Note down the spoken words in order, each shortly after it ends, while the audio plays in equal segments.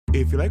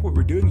If you like what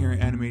we're doing here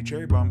at Anime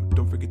Cherry Bomb,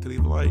 don't forget to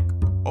leave a like.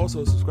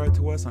 Also, subscribe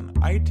to us on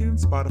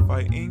iTunes,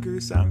 Spotify, Anchor,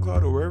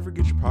 SoundCloud, or wherever you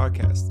get your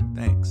podcasts.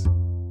 Thanks.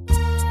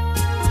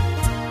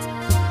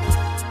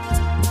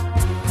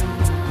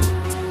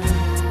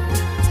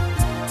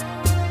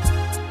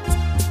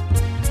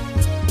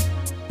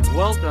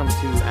 Welcome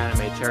to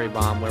Anime Cherry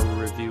Bomb, where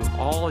we review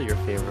all your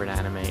favorite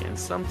anime and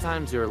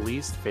sometimes your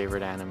least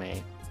favorite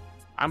anime.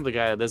 I'm the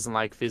guy that doesn't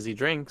like fizzy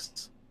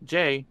drinks,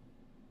 Jay,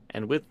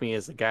 and with me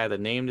is the guy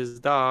that named his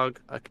dog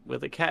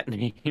with a cat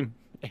name,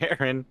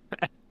 Aaron.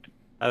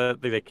 I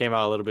think that came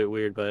out a little bit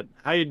weird, but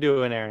how you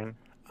doing, Aaron?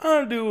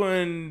 I'm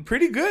doing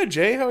pretty good,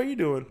 Jay. How are you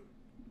doing?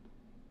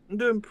 I'm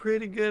doing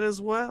pretty good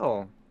as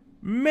well.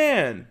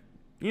 Man,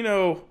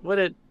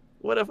 What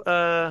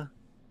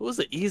was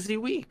an easy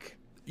week?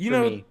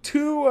 Me.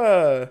 two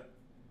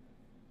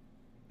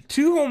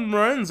home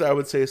runs, I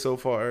would say, so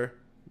far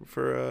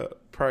for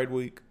Pride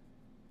Week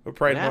or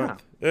Pride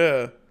Month.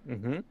 Yeah.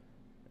 Mm-hmm.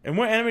 And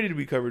what anime did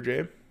we cover,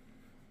 Jay?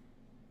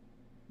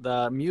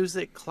 The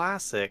music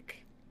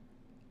classic,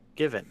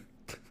 Given.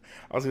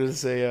 I was gonna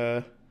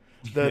say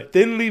the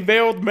thinly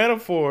veiled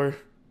metaphor,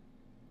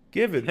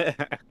 Given.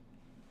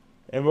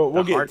 And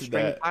we'll get to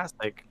that.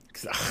 Classic.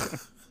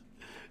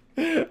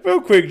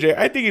 Real quick, Jay.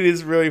 I think it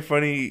is really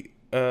funny.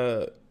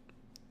 The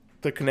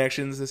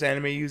connections this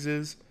anime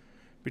uses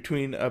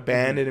between a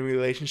band and a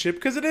relationship,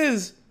 because it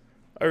is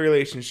a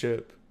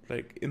relationship,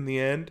 like, in the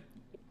end.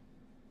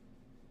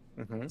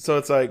 So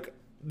it's like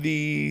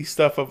the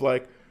stuff of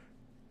like,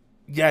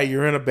 yeah,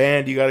 you're in a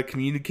band, you got to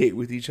communicate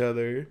with each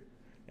other,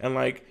 and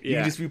like you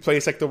can just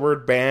replace like the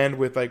word band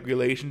with like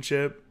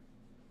relationship,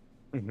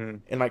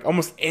 and like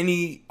almost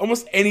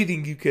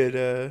anything you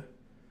could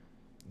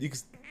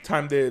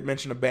time to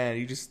mention a band,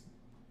 you just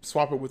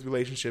swap it with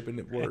relationship and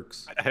it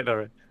works. I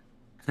know.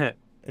 And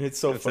it's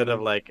so instead funny.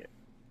 of like,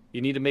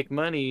 you need to make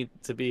money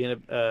to be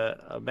in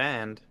a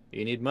band,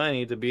 you need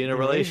money to be in a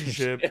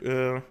relationship.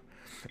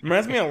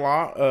 Reminds me a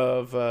lot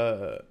of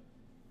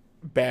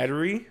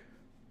Battery,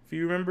 if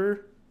you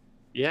remember.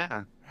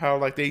 Yeah. How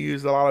like they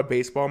used a lot of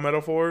baseball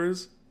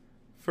metaphors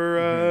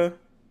for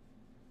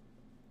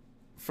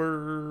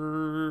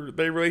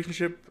their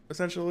relationship,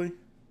 essentially.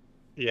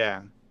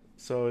 Yeah.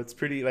 So it's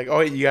pretty like, oh,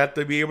 you have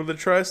to be able to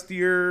trust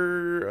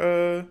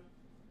your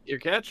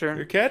catcher.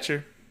 Your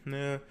catcher.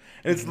 Yeah.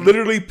 And it's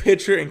literally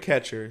pitcher and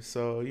catcher,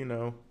 so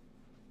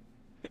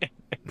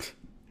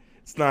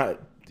it's not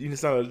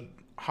a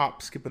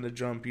hop, skip, and a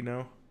jump,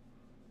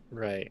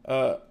 Right.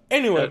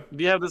 Anyway.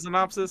 Do you have the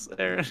synopsis,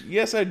 Aaron?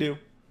 Yes, I do.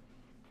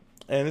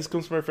 And this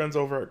comes from my friends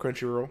over at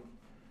Crunchyroll.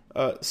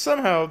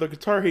 Somehow, the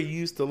guitar he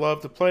used to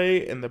love to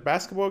play in the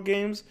basketball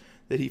games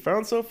that he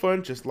found so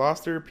fun just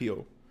lost their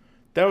appeal.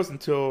 That was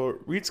until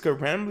Ritsuka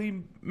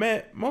randomly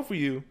met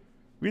Mofuyu.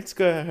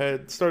 Ritsuka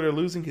had started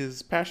losing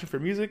his passion for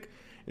music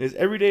in his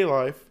everyday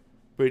life,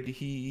 but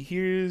he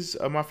hears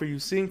Mofuyu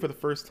sing for the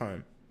first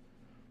time.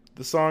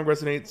 The song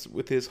resonates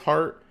with his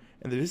heart,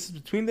 and the distance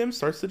between them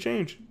starts to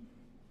change.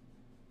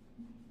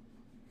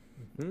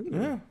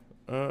 Yeah,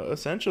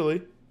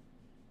 essentially.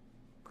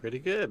 Pretty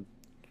good.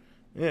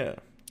 Yeah.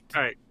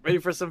 All right, ready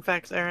for some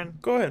facts, Aaron?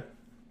 Go ahead.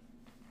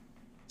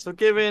 So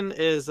Given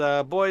is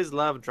a boys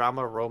love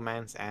drama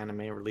romance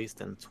anime released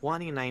in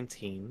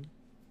 2019.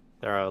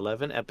 There are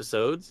 11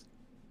 episodes.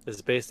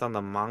 It's based on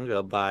the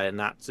manga by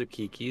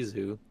Natsuki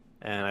Kizu,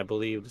 and I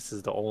believe this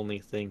is the only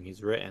thing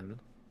he's written.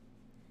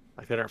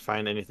 I couldn't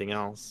find anything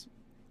else.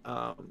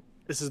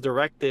 This is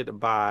directed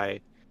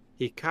by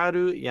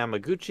Hikaru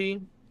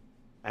Yamaguchi,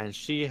 and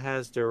she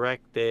has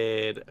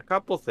directed a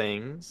couple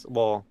things.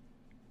 Well,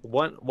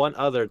 one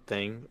other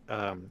thing,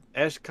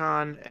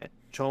 Eshkan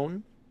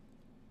Chon,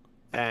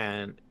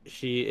 and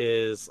she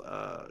is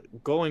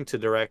going to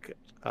direct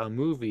a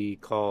movie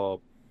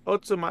called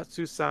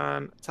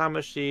Otsumatsu-san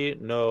Tamashi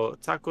no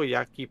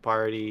Takoyaki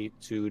Party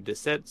to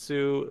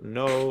Desetsu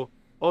no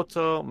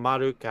Oto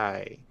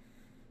Marukai,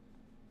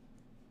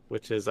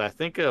 which is, I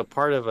think, a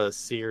part of a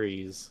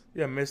series.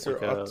 Yeah,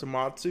 Mr. Like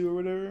Otsumatsu or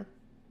whatever.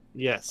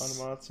 Yes.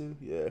 Onomatsu,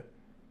 yeah.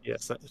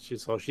 Yes,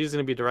 she's going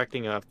to be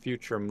directing a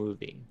future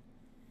movie.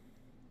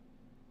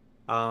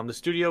 The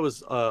studio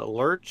is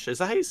Lurch. Is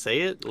that how you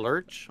say it?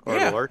 Lurch or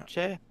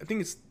Lurche? I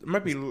think it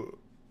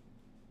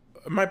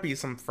might be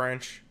some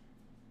French.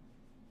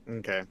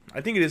 Okay.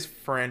 I think it is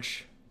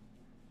French.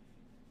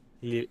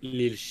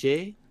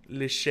 Lilche?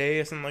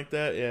 Liché or something like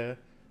that. Yeah,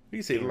 we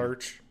can say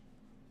Lurch.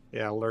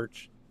 Yeah,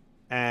 Lurch.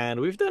 And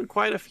we've done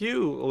quite a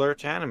few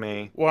Lurch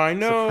anime. Well, I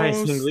know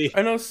Surprisingly.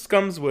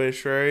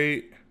 Wish,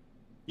 right?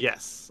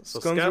 Yes. So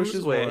Wish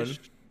is one.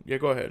 Yeah,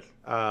 go ahead.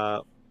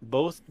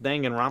 Both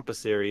Danganronpa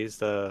series,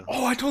 the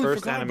I totally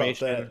first forgot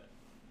animation, about that.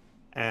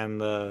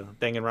 and the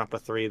Danganronpa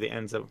 3, The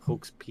Ends of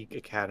Hope's Peak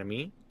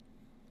Academy,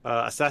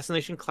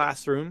 Assassination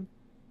Classroom,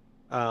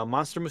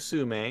 Monster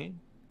Musume,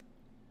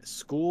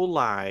 School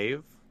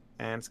Live,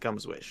 and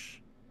Scum's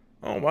Wish.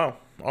 Oh, wow.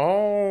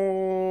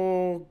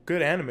 All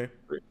good anime.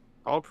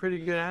 All pretty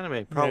good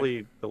anime.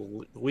 Probably the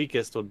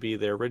weakest would be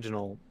the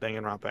original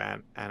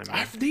Danganronpa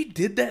anime. They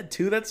did that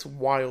too? That's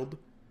wild.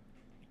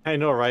 I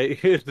know, right?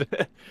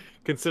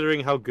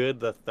 Considering how good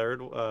the third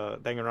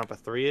Danganronpa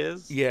 3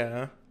 is,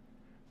 Yeah,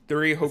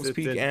 3 Hope's it's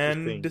Peak and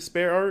interesting.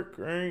 Despair arc,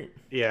 right?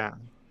 Yeah.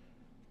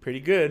 Pretty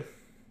good.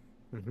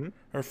 Hmm.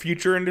 Or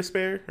Future in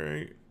Despair,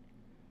 right?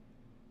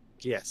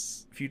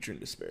 Yes. Future in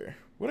Despair.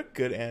 What a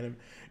good anime.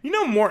 You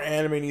know, more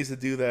anime needs to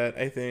do that.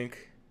 I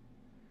think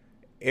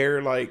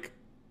air like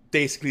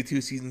basically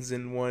 2 seasons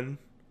in one.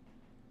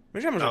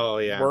 Imagine how much Oh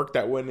yeah. work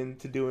that went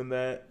into doing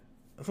that.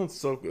 That sounds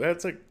so good.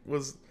 That's like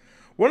was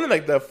one of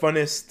like the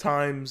funnest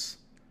times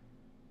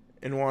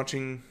in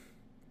watching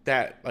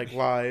that like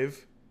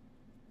live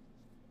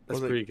That's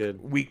was pretty like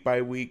good. week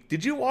by week.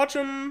 Did you watch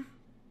them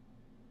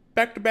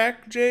back to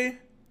back, Jay?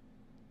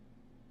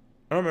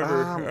 I don't remember.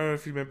 I don't Um, know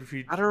if you remember if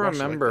you I don't watched it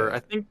like remember.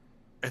 that.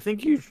 I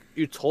think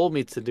you told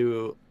me to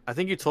do. I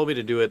think you told me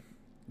to do it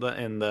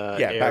in the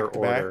Yeah, air back to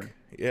order. back.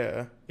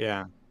 Yeah,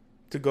 Yeah.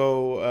 to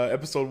go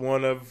episode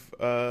one of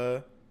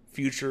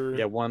Future,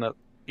 Yeah. One of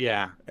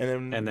yeah, and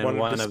and then then one of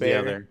one of the Despair.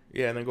 other.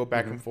 Yeah, and then go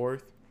back Hmm. and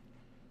forth.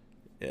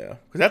 Yeah,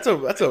 because that's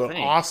I an think.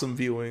 awesome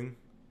viewing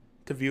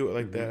to view it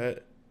like Hmm.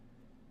 that.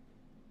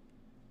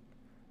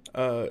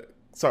 Uh,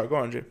 sorry, go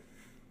on, Jay.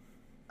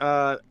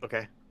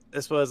 Okay.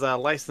 This was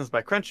licensed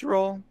by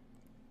Crunchyroll.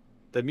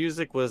 The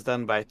music was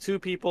done by two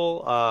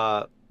people.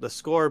 The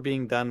score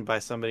being done by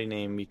somebody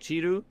named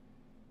Michiru,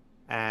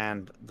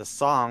 and the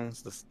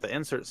songs, the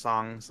insert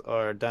songs,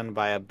 are done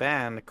by a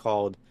band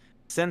called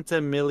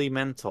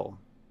Sentimental.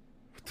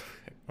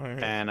 All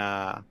right, And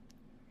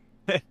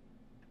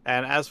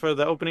and as for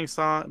the opening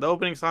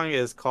song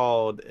is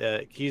called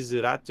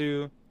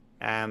Kizuratu,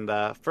 and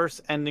the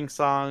first ending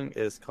song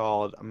is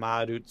called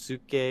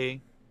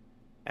Marutsuke,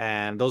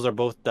 and those are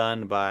both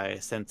done by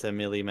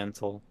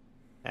Sentimental.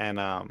 And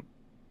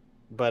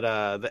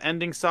the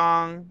ending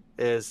song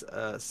is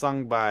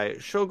sung by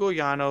Shogo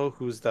Yano,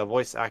 who's the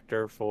voice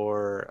actor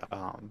for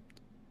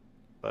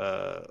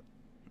uh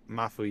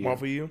one Mafuyu.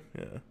 for you.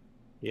 Yeah,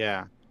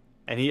 Yeah.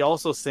 And he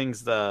also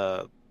sings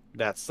the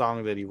that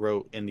song that he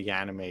wrote in the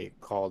anime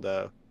called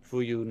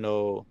Fuyu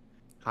no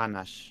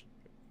Hanash.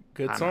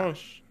 good song.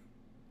 Hanash.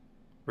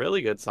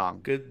 Really good song.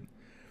 Good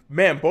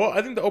man. Both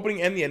I think the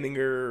opening and the ending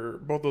are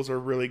both those are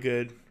really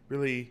good.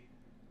 Really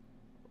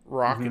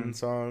rocking Hmm.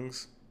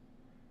 songs.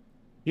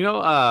 You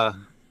know,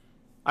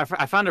 I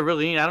found it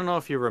really neat. I don't know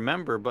if you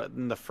remember, but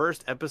in the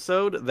first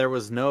episode, there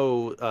was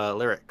no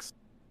lyrics.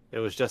 It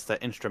was just an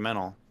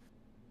instrumental.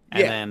 And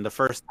Yeah. then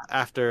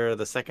after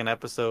the second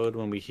episode,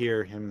 when we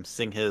hear him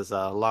sing his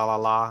La La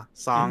La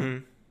song,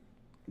 Mm-hmm.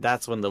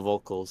 that's when the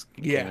vocals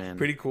came Yeah. in.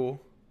 Pretty cool.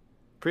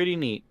 Pretty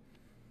neat.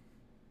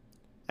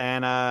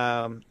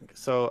 And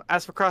so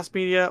as for cross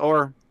media,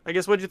 or I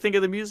guess what'd you think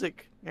of the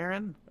music,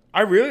 Aaron?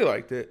 I really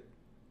liked it.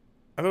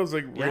 I thought it was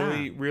like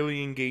Yeah.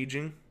 really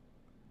engaging.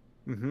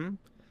 Mm-hmm.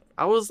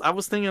 I was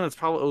thinking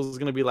it was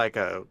gonna be like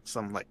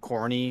some like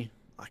corny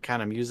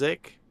kind of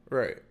music,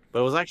 Right. but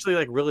it was actually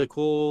like really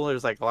cool.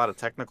 There's like a lot of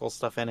technical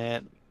stuff in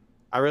it.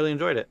 I really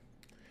enjoyed it.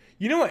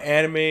 You know what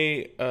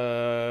anime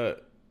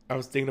I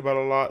was thinking about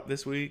a lot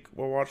this week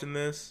while watching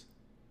this,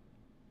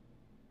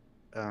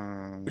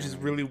 which is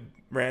Um, really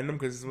random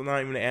because it's not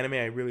even an anime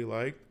I really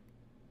liked.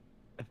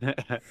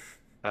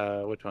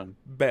 which one?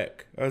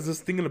 Beck. I was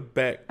just thinking of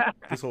Beck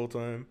this whole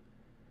time.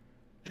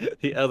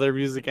 The other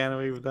music anime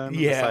we've done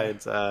Yeah.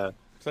 besides So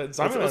Zombieland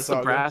what's the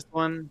Saga. brass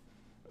one?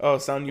 Oh,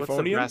 Sound What's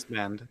the Euphonium. brass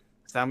band?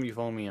 Sound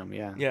Euphonium,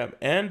 yeah. Yeah,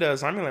 and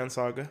Zombieland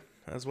Saga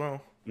as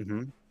well.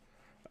 Hmm.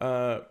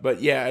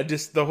 But yeah, I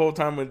just the whole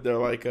time when they're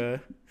like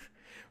when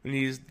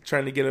he's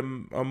trying to get a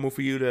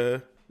Mufayu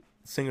to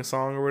sing a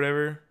song or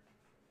whatever,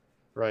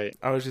 Right.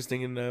 I was just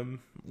thinking,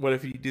 what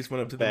if he just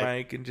went up to the Beck.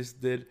 mic and just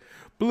did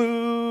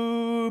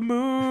 "Blue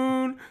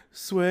Moon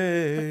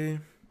Sway"?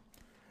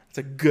 That's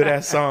a good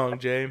ass song,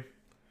 Jay.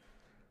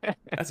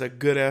 That's a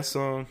good ass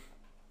song.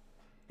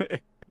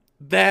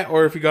 That,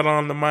 or if he got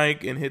on the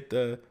mic and hit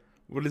the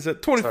what is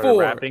it? Started 24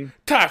 rapping.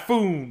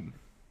 Typhoon.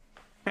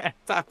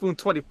 Typhoon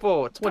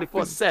 24, Typhoon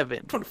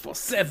 24/7.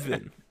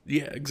 24/7.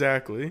 Yeah,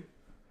 exactly.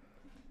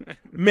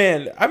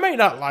 Man, I might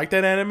not like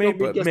that Show anime, me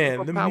but your man,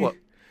 superpower.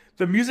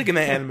 the music in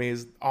that anime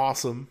is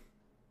awesome.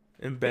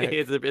 And Beck.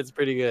 It's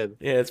pretty good.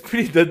 Yeah, it's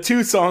pretty. The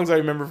two songs I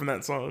remember from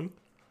that song,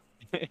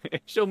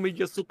 Show me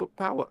your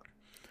superpower.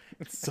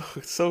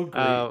 so great.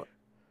 Uh,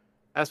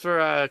 as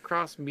for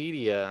cross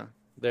media,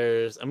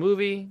 there's a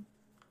movie,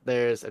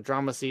 there's a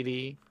drama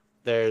CD,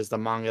 there's the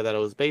manga that it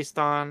was based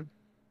on,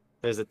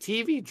 there's a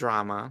TV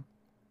drama,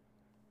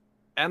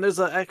 and there's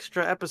an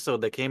extra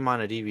episode that came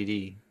on a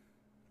DVD.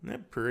 Yeah,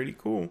 pretty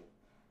cool.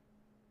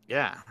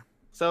 Yeah.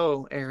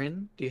 So,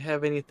 Aaron, do you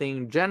have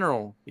anything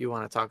general you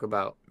want to talk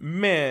about?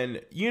 Man,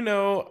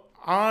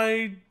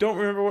 I don't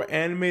remember what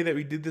anime that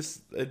we did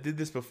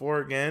this before.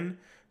 Again,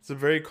 it's a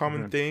very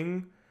common Mhm.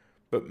 thing,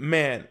 but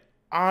man,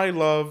 I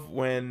love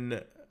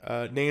when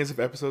names of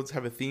episodes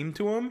have a theme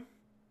to them.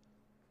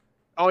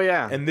 Oh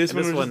yeah, And this and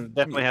one this was just one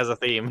definitely has a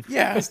theme.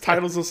 yeah, it's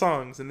titles of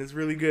songs, and it's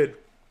really good.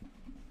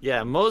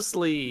 Yeah,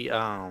 mostly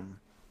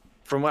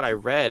from what I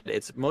read,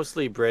 it's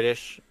mostly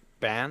British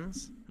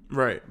bands,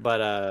 Right.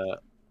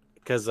 but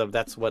because of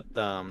that's what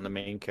the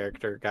main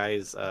character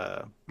guys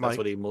that's Like,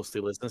 what he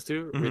mostly listens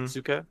to, mm-hmm.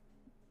 Ritsuka.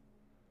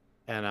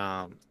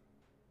 And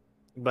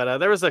but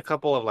there was a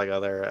couple of like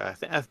other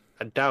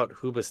I doubt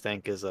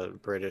Hoobastank is a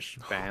British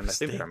band. I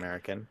think they're Stink.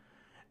 American.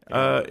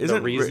 The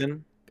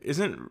Reason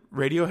Isn't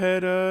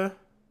Radiohead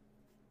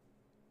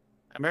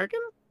American?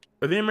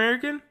 are they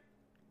American?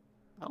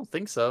 I don't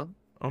think so.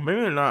 Oh,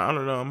 maybe they're not. I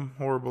don't know. I'm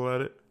horrible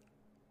at it.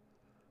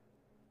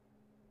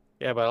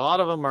 Yeah, but a lot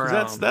of them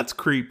Cause are that's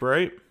Creep,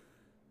 right?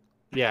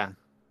 yeah.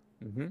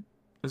 hmm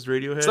Is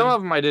Radiohead? Some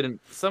of them I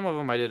didn't. Some of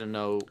them I didn't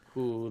know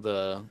who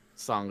the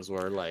songs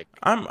were. Like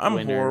I'm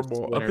Winter,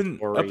 horrible.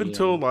 Winter Up Story,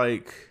 until and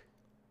like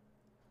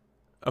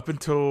up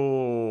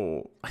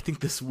until I think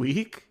this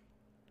week,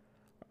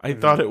 I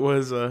thought it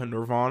was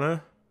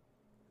Nirvana.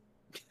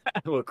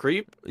 what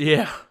Creep?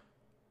 Yeah,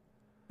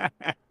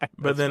 but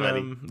That's then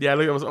funny. yeah,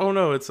 like I was oh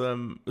no, it's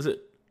is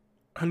it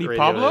Honey Radiohead.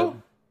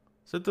 Pablo?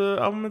 Is that the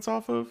album it's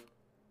off of?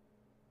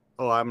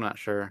 Oh, I'm not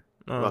sure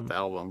about Um, the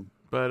album.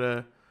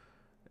 but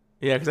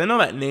yeah, because I know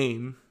that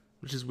name,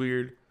 which is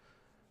weird.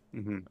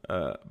 hmm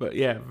But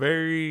yeah,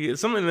 very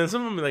something. Then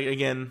some of them like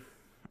again,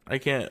 I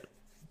can't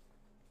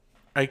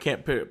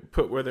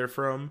put where they're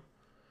from,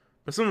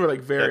 but some are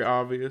like very Yeah,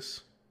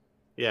 obvious.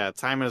 yeah.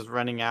 Time is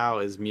running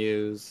out is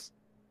Muse.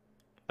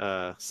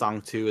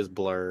 Song 2 is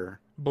Blur.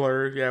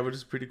 Blur, yeah, which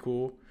is pretty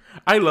cool.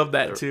 I love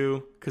that Uh,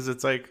 too because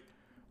it's like,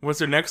 what's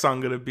their next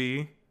song gonna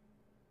be?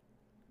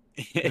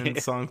 And then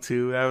song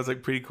 2, that was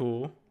like pretty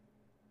cool.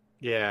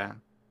 Yeah.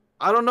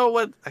 I don't know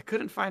what I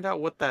couldn't find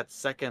out what that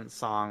second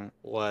song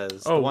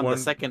was. Oh, The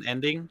second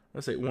ending.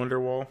 let's say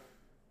Wonderwall.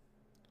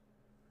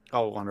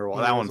 Oh, Wonderwall.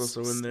 That Wonderwall's one's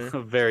also in there.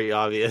 very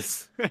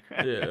obvious.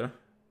 Yeah.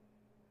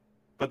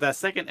 But that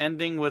second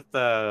ending with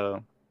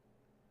the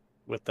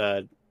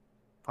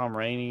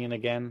Pomeranian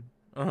again,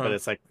 but Uh-huh.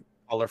 it's like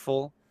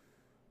colorful.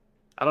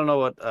 I don't know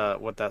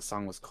what that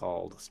song was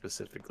called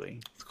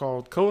specifically. It's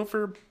called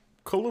Colorful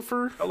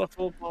Colorful,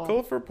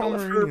 colorful.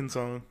 Pomeranian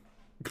song.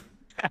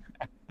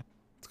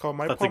 It's called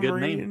My That's a good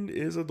name. Pomeranian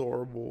is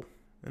Adorable.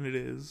 And it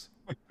is.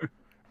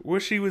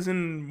 Wish he was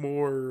in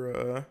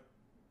more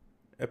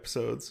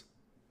episodes.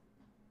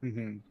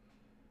 hmm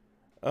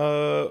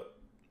Uh,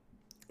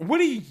 what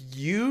do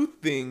you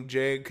think,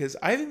 Jay? Because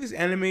I think this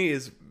anime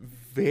is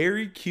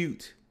very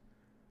cute,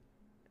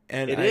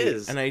 and It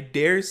is. I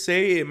dare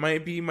say it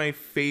might be my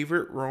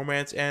favorite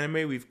romance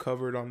anime we've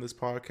covered on this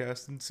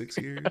podcast in 6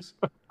 years.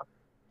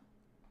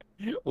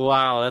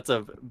 Wow, that's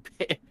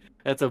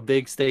a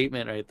big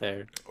statement right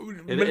there.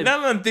 But now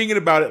that I'm thinking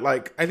about it,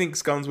 like I think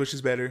Scum's Wish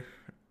is better.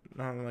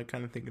 Now I'm like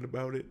kind of thinking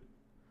about it,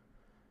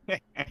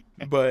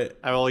 but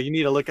Well, you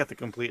need to look at the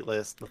complete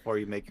list before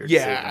you make your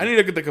yeah, decision. I need to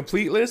look at the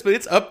complete list, but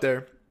it's up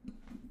there.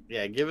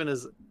 Yeah, given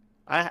his,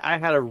 I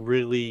had a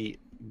really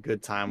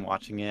good time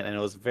watching it, and it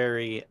was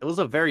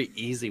a very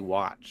easy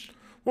watch.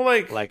 Well,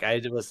 Like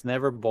I was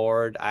never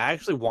bored. I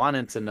actually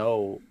wanted to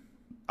know.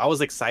 I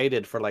was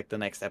excited for like the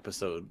next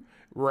episode.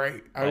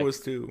 right, I Like, was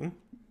too.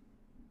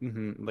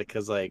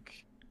 because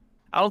like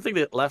I don't think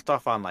it left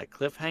off on like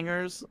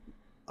cliffhangers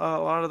a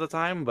lot of the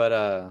time,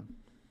 but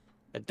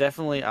it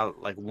definitely I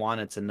like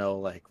wanted to know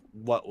like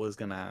what was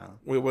gonna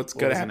Wait, what's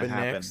what gonna was gonna happen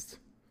happen. next?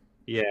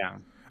 Yeah.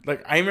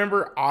 Like I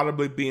remember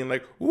audibly being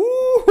like,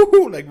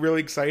 "Woo!" like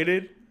really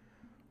excited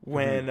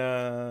when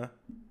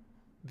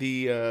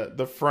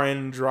the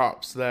friend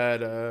drops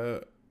that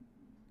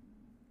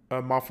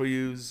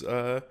Mafuyu's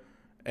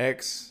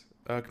ex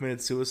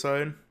committed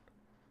suicide,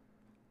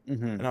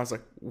 and I was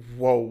like,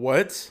 "Whoa,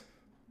 what?"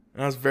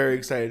 And I was very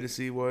excited to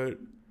see what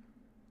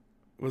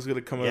was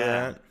gonna come of Yeah.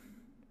 that.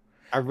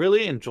 I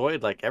really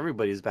enjoyed like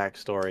everybody's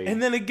backstory.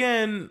 And then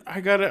again, I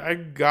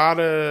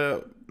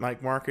gotta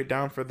like mark it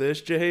down for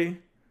this, Jay.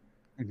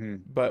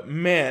 But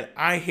man,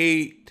 I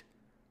hate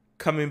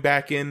coming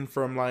back in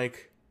from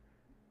like,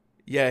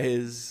 yeah,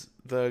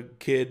 the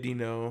kid,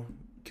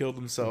 killed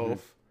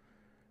himself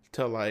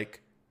to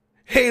like,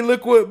 hey,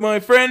 look what my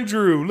friend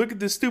drew. Look at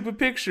this stupid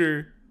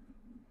picture.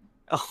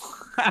 Oh,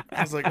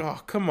 I was like,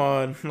 oh, come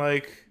on.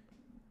 Like,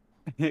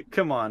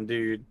 come on,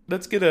 dude.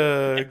 let's get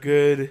a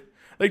good,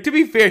 like, to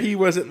be fair, he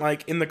wasn't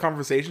like in the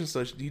conversation,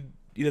 so he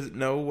doesn't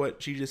know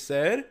what she just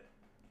said.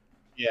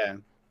 Yeah.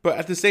 But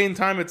at the same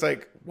time, it's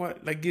like,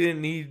 what? Like, you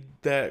didn't need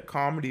that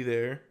comedy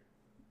there.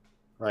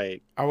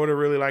 Right. I would have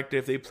really liked it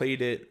if they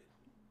played it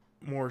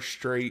more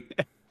straight.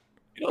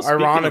 Speaking of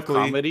Ironically,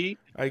 comedy,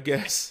 I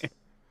guess.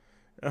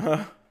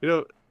 Uh, you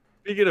know,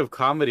 speaking of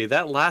comedy,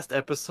 that last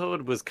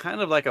episode was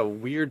kind of like a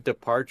weird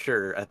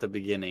departure at the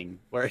beginning,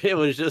 where it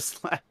was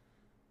just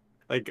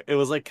like it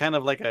was like kind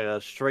of like a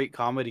straight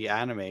comedy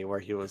anime where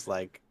he was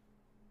like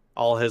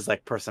all his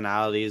like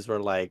personalities were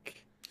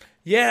like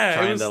yeah,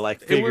 trying to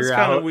like it was figure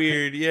kind of out.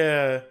 weird.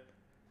 Yeah.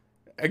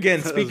 Again,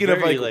 It was speaking of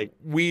very like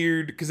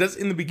weird, because that's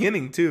in the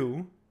beginning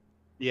too,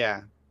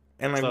 yeah.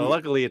 and like So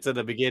luckily it's in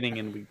the beginning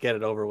and we get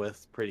it over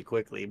with pretty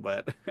quickly,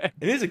 but it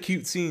is a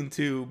cute scene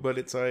too. But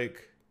it's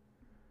like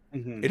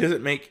Mhm. it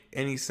doesn't make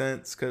any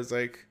sense because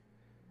like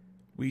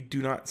we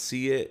do not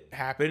see it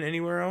happen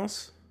anywhere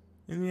else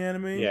in the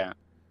anime. Yeah.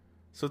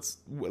 So it's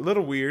a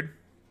little weird,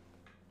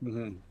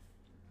 Hmm.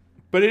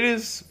 but it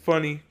is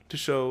funny to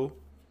show.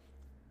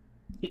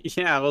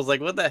 Yeah, I was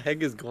like, what the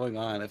heck is going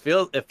on? It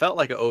felt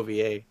like an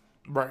OVA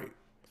Right.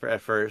 for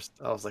at first.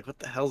 I was like, what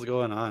the hell's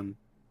going on?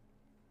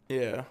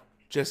 Yeah.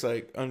 Just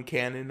like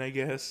uncanon, I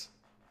guess.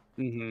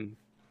 Hmm.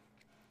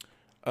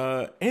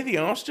 Anything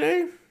else,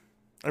 Jay?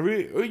 I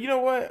really, well, you know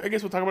what? I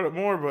guess we'll talk about it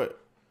more, but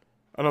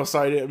I know,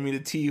 sorry, I didn't mean to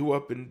tee you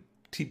up and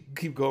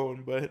keep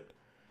going, but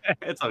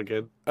It's all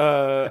good.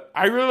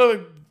 I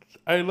really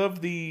I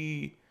love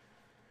the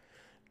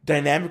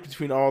dynamic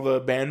between all the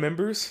band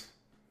members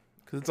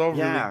because it's all really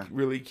Yeah,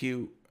 really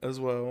cute as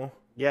well.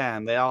 yeah,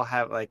 and they all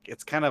have like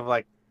it's kind of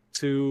like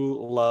two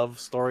love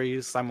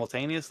stories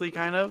simultaneously,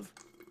 kind of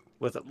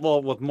with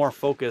more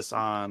focus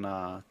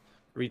on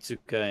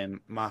Ritsuka and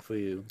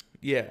Mafuyu.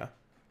 Yeah,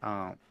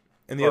 Um,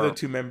 and the other or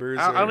two members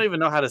I don't are even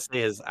know how to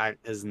say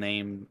his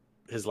name,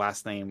 his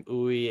last name,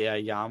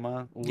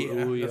 Ueyama.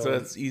 yeah.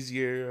 That's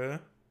easier.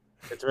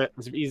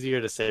 It's easier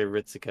to say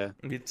Ritsuka,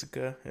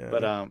 Mitsuka,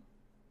 but yeah,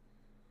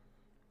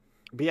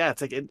 but yeah,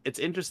 it's like it's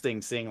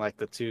interesting seeing like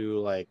the two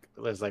like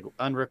there's like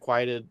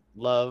unrequited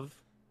love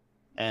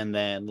and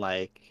then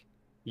like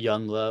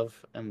young love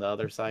on the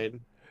other side.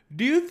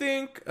 Do you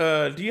think?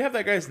 Do you have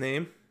that guy's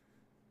name?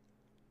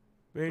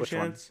 By any Which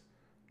one? chance?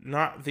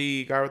 Not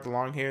the guy with the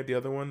long hair. The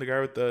other one, the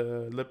guy with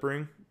the lip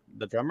ring.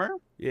 The drummer?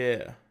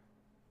 Yeah.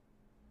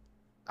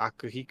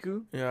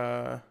 Akuhiku?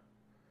 Uh,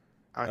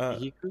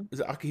 Akihiku? is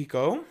it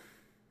Akihiko?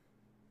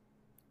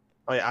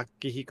 Oh yeah,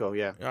 Akihiko,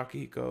 yeah.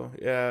 Akihiko.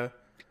 Yeah.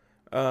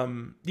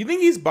 Do you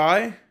think he's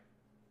bi,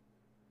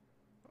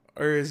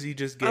 or is he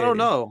just I don't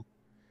gay? know.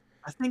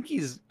 I think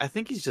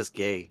he's just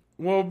gay.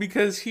 Well,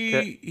 because 'Cause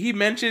he he's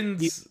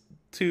mentions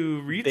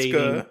to dating.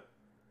 Ritsuka,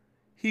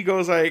 he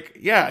goes like,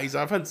 "Yeah,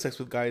 I've had sex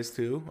with guys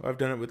too. I've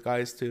done it with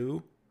guys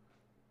too."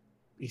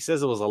 He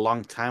says it was a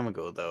long time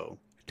ago though.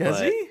 Does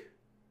But he?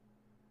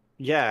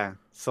 yeah,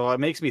 so it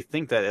makes me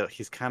think that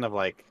he's kind of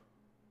like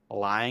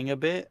lying a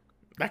bit,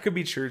 That could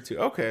be true too.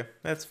 Okay,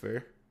 that's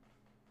fair.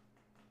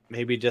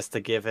 maybe just to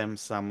give him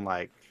some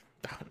like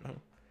I don't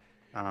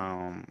know.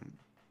 um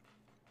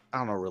I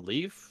don't know,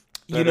 relief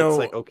You that it's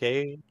like know,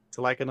 okay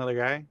to like another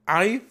guy.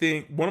 I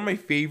think one of my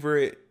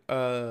favorite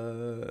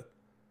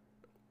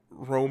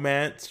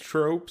romance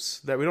tropes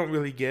that we don't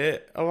really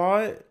get a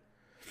lot.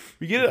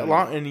 We get it a Hmm.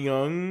 lot in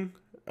young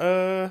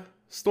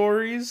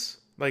stories.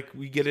 Like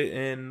we get it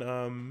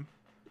in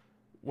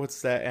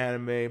what's that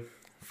anime?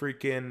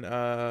 Freaking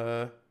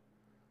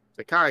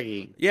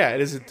Takagi. yeah,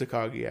 it is in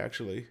Takagi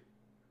actually.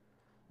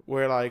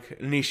 Where like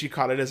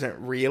Nishikata doesn't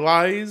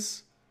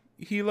realize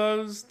he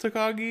loves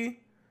Takagi.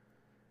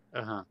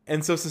 Uh-huh.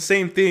 And so it's the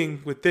same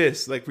thing with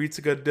this. Like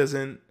Ritsuka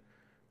doesn't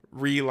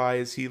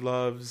realize he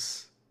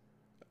loves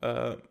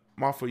uh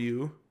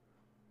Mafuyu.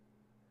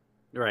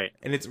 Right.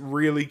 And it's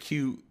really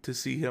cute to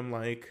see him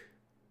like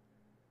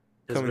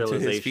His coming to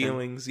his realization.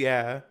 feelings,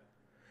 yeah.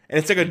 And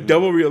it's like a Hmm.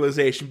 double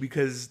realization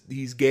because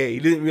he's gay. He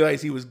didn't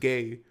realize he was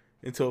gay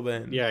until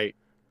then. Yeah.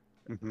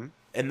 Hmm.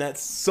 And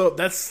that's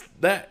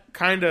that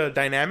kind of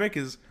dynamic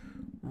is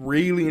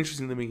really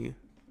interesting to me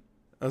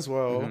as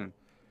well. Hmm.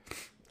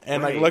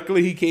 And like Right.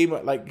 luckily he came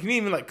like he didn't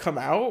even like come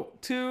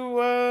out to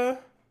uh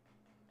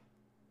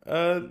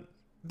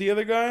the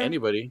other guy.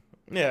 Anybody.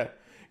 Yeah.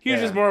 He was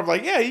just Yeah. more of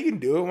like, yeah, you can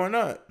do it, why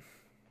not?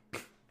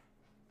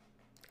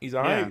 He's Yeah.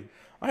 alright.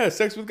 I have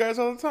sex with guys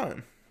all the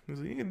time. He's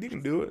like, you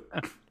can do it.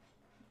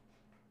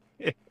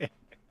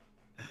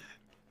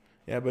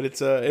 Yeah, but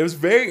it was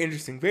very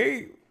interesting,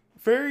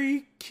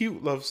 very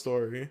cute love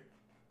story.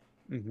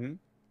 Hmm.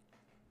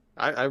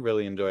 I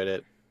really enjoyed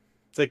it.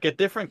 It's like a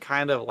different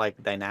kind of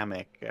like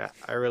dynamic. Yeah,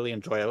 I really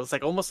enjoyed it. It was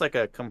like almost like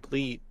a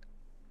complete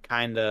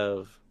kind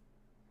of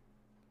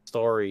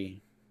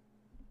story.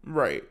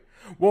 Right.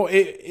 Well,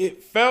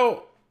 it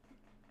felt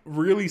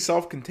really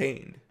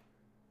self-contained.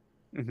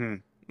 Hmm.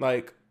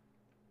 Like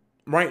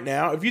right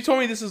now, if you told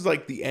me this is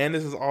like the end,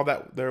 this is all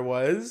that there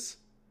was,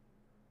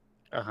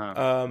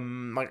 Uh-huh.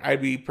 like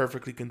I'd be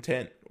perfectly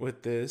content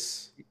with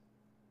this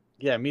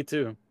Yeah, me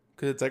too.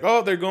 because it's like,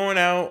 oh, they're going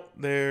out,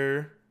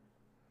 they're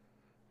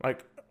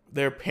like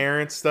their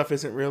parents' stuff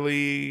isn't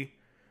really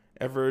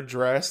ever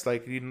addressed.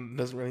 Like it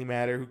doesn't really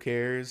matter. Who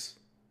cares?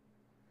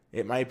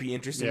 It might be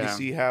interesting to Yeah.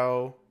 see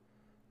how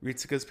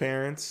Ritsuka's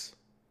parents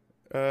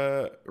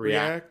React.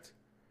 react.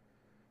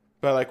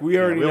 But like we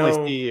Yeah, already we only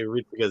know, see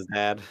Ritsuka's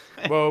dad.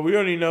 well, we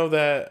already know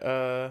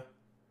that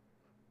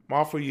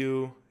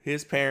Mafuyu,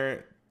 his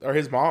parent or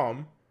his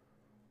mom,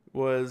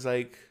 was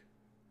like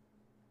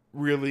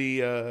really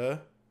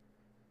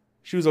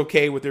she was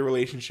okay with their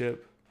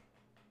relationship.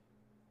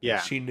 Like, Yeah.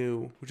 she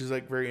knew, which is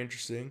like very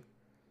interesting.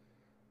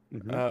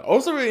 Hmm.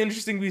 Also really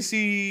interesting, we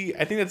see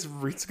I think that's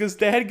Ritsuka's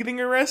dad getting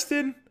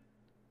arrested,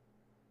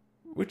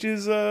 which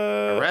is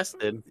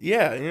Arrested?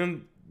 yeah,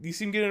 you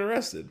see him getting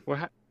arrested.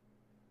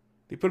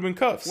 They put him in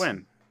cuffs.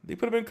 When? They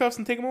put him in cuffs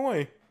and take him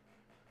away.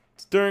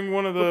 It's during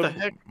one of What the the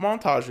heck?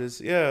 montages.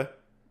 Yeah,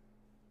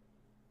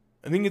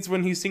 I think it's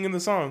when he's singing the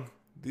song.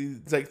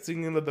 It's like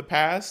singing of the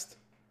past,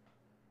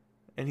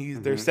 and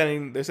they're Mm-hmm.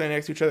 standing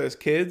next to each other as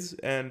kids,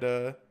 and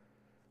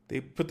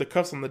they put the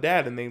cuffs on the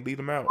dad and they lead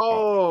him out.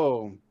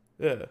 Oh,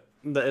 Yeah,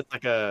 it's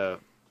like a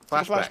it's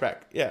like a flashback. flashback.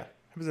 Yeah,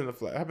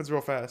 happens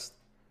real fast,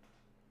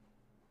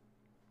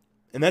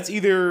 and that's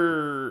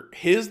either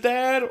his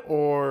dad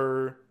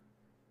or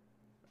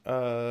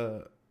uh,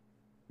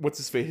 what's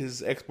his face,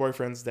 his ex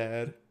boyfriend's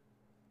dad.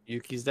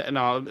 Yuki's dad.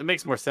 No, it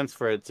makes more sense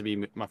for it to be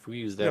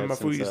Mafuyu's Yeah, dad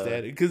since Mafui's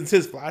dad, because it's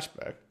his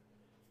flashback.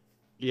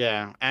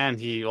 yeah, and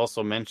he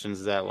also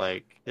mentions that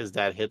like his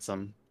dad hits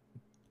him.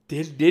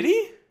 Did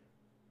he?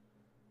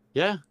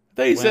 Yeah, I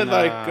thought he said when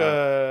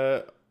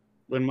like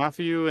when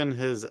Mafuyu and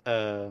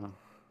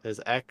his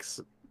ex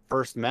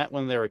first met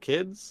when they were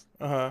kids,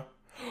 uh-huh.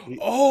 he-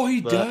 Oh,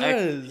 he the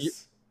ex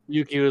does.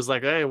 Yuki was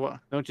like, "Hey, what?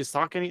 Don't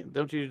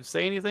you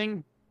say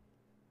anything?"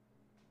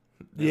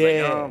 He's like,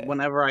 "Oh, Yeah.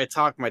 whenever I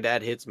talk, my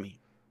dad hits me."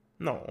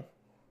 No.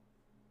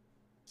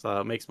 So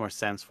it makes more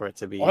sense for it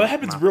to Oh, that be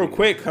happens real Mafuyu.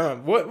 quick, huh?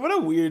 What a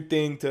weird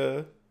thing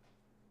to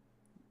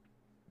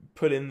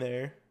put in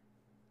there.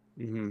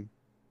 Mm-hmm.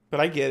 But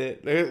I get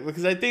it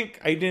because I think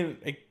I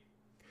didn't. Did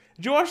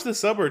you watch the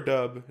sub or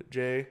dub,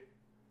 Jay?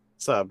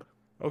 Sub.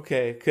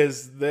 Okay,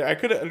 because I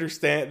couldn't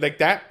understand like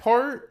that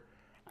part.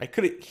 I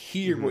couldn't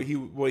hear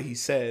Mm-hmm. what he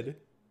said.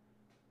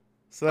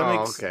 So Oh,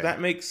 okay. that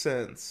makes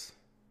sense.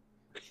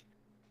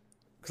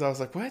 Because I was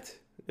like, what?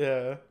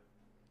 Yeah.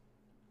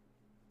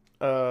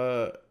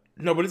 Uh,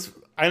 no, but it's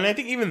and I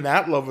think even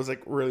that love was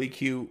like really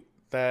cute.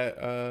 That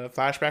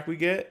flashback we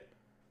get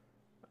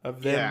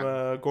of them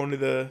Yeah. going to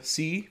the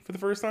sea for the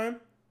first time.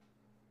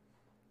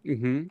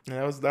 Mm-hmm. And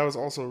that was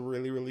also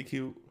really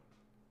cute.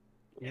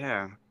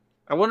 Yeah.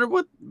 I wonder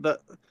what the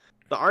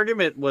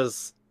argument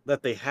was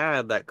that they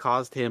had that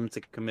caused him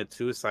to commit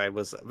suicide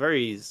was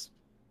very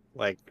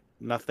like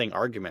nothing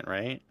argument,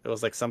 right? It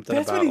was like something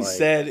That's what about he like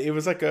said. It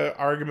was like a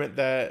argument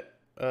that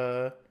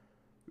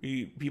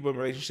people in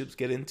relationships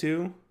get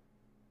into.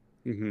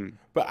 hmm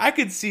But I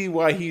could see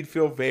why he'd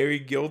feel very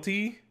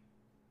guilty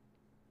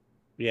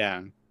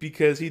yeah.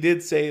 because he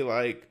did say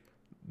like,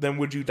 "Then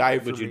would you die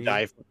for Would you me?"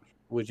 die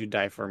would you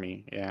die for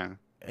me? Yeah.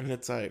 And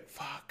it's like,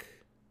 fuck.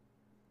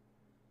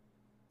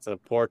 It's a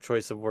poor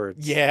choice of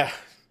words. Yeah.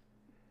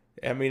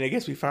 I mean, I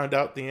guess we found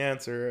out the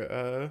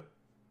answer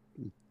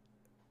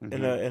Hmm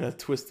in a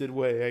twisted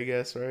way, I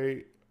guess,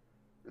 right?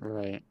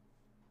 Right.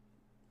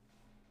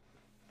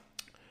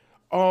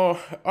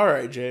 Oh, all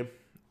right, Jay.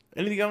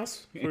 Anything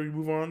else before we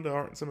move on to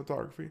art and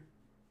cinematography?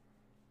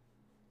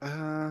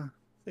 I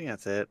think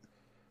that's it.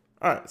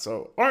 All right,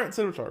 so art and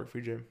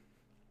cinematography, Jay.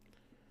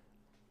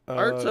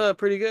 Art's Uh,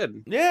 pretty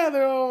good. yeah,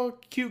 they're all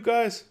cute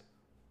guys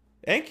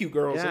and cute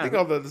girls. I Yeah. think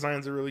all the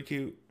designs are really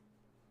cute.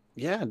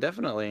 Yeah,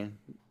 definitely.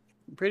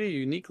 Pretty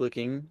unique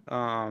looking.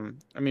 I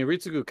mean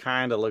Ritsugu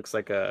kind of looks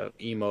like a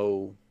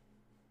emo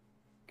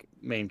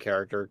main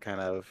character kind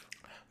of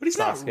But he's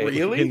not Sasuke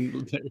really.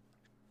 looking.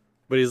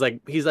 But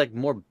he's like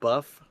more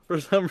buff for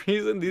some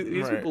reason.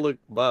 These Right. people look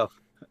buff.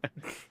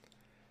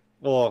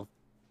 Well,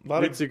 A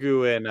lot of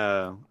Ritsugu and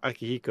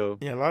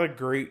Akihiko. yeah, a lot of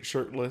great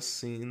shirtless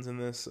scenes in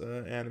this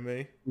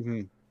anime.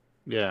 Hmm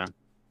Yeah,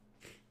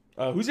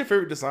 Who's your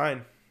favorite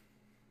design?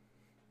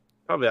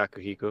 probably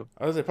Akihiko.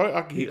 I was like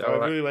probably He, Akihiko.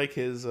 I really like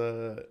his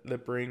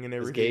lip ring and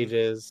his everything.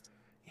 gauges.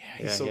 Yeah,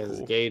 he's Yeah, so he has his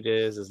cool.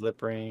 gauges, his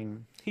lip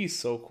ring. He's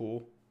so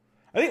cool.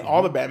 I think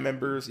all the Hmm band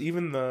members,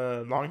 even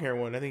the long hair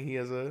one, I think he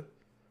has a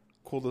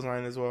cool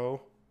design as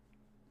well.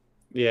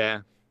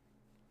 Yeah.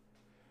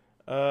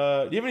 Do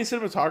you have any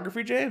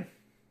cinematography, Jay?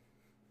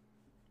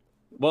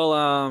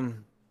 Well,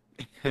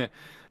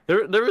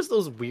 there was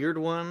those weird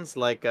ones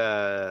like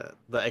the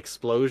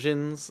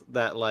explosions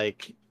that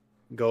like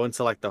go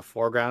into like the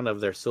foreground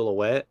of their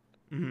silhouette.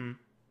 Mm-hmm.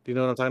 Do you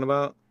know what I'm talking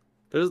about?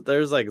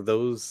 There's like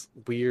those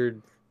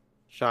weird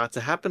shots.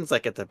 It happens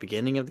like at the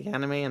beginning of the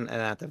anime and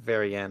at the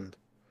very end.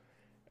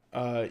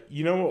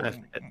 You know what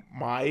I-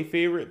 my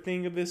favorite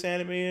thing of this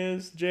anime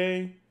is,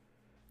 Jay?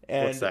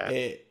 What's And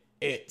that?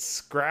 it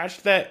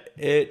scratched that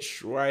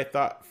itch where I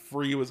thought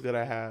Free was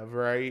gonna have,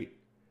 right?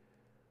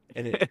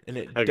 And it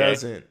Okay.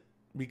 doesn't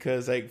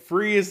because like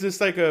Free is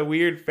just like a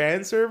weird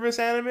fan service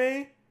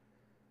anime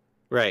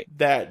Right.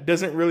 that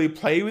doesn't really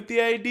play with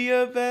the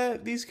idea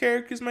that these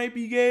characters might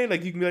be gay.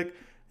 Like you can be like,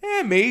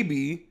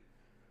 maybe.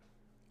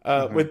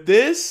 hmm With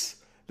this,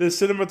 the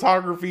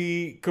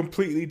cinematography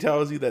completely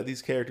tells you that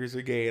these characters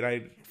are gay, and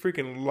I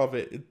freaking love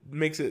it. It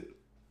makes it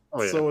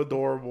Oh yeah. so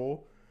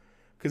adorable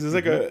because it's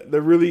like hmm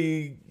the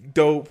really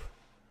dope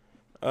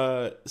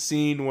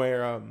scene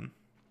where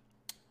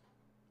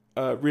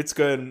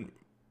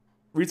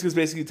Ritsuka's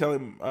basically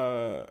telling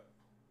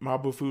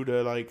Mabufu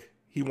to like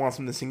he wants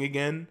him to sing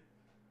again,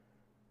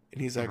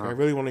 and he's like, I Uh-huh.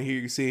 really want to hear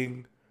you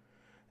sing,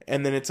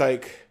 and then it's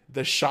like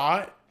the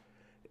shot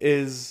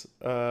is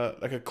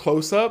like a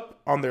close up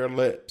on their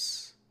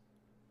lips,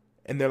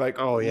 and they're like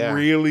Oh yeah.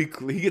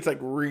 he gets like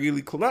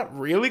really close, not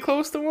really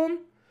close to him,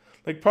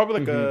 like probably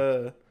like hmm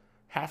a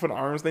half an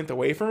arm's length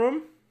away from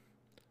him,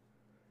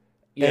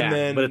 and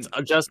Yeah, but it's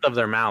then just of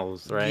their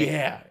mouths, right?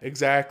 yeah,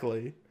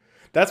 exactly.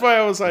 That's why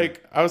I was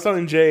like, I was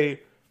telling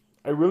Jay,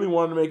 I really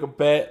wanted to make a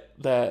bet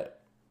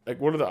that like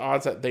what are the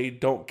odds that they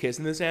don't kiss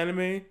in this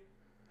anime?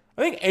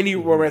 I think any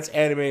Mhm. romance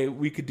anime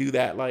we could do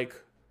that. Like,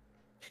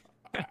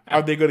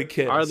 are they gonna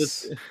Are the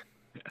kiss?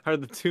 are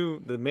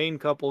the main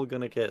couple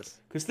gonna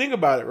kiss? Because think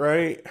about it,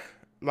 right?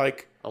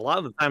 Like A lot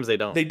of the times they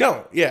don't. they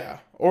don't, yeah,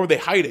 or they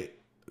hide it,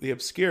 they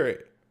obscure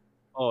it.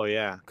 Oh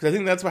yeah. Because I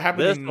think that's what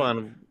happened This in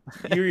one,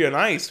 Yuri on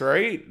Ice,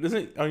 right?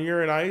 Isn't it on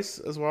Yuri on Ice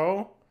as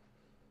well?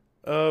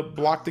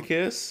 Block the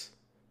kiss.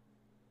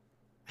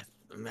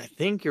 I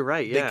think you're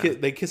right. Yeah.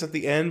 They kiss at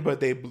the end, but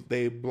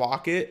they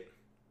block it.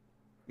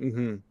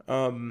 Hmm.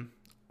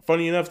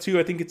 Funny enough, too,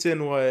 I think it's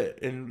in what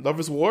in Love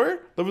Is War.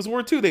 Love Is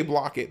War 2, they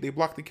block it. They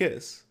block the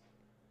kiss.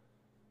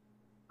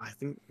 I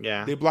think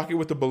yeah. They block it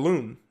with the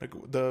balloon, like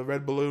the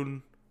red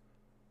balloon,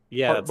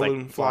 Yeah, heart it's like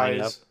balloon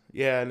flying up. flies.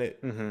 Yeah, and it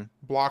Hmm.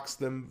 blocks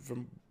them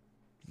from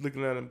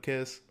looking at them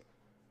kiss.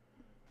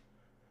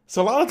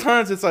 So a lot of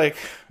times it's like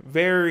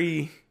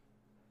very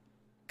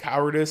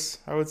cowardice,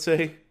 I would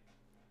say,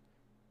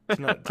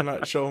 to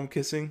not show them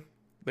kissing,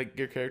 like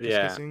your characters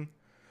Yeah. kissing.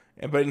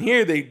 And but in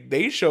here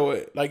they show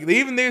it. Like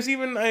there's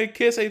even a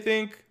kiss I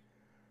think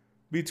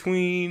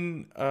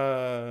between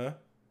uh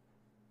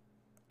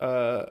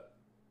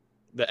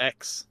The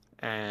X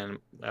and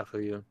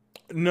FOU.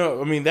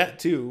 no, I mean that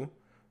too,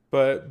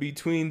 but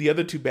between the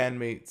other two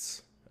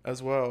bandmates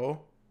as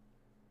well.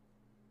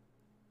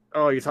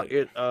 Oh, you're Like talking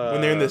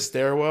when they're in the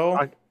stairwell.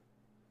 I-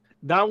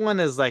 that one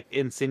is like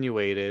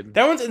insinuated.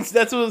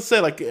 That's what it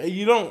said. Like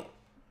you don't.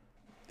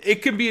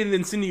 It could be an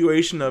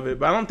insinuation of it,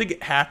 but I don't think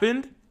it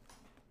happened.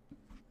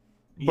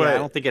 Yeah, I But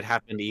don't think it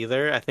happened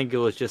either. I think it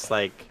was just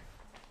like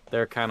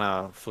they're kind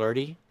of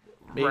flirty,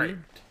 right, maybe.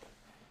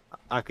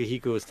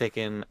 Akihiko was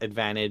taking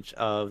advantage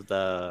of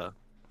the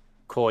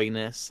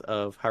coyness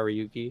of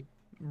Haruyuki.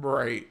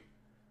 right,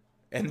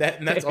 and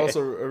that's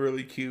also a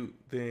really cute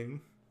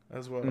thing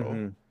as well.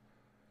 Hmm.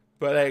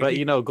 But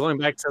But going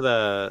back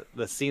to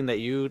the scene that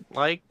you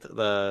liked,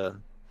 the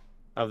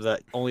of the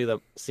only the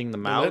seeing the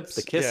the mouths, the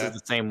lips, kiss is yeah,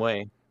 the same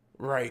way.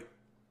 right,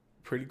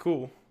 pretty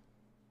cool.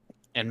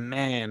 And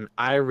man,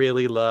 I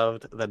really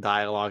loved the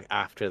dialogue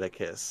after the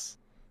kiss.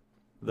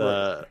 Right.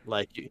 The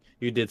like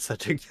you did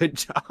such a good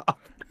job.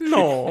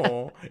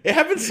 No, it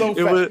happens so It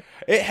fast. was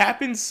It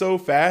happens so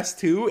fast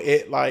too.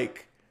 It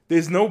like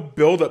there's no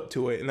build up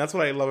to it, and that's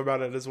what I love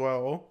about it as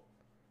well.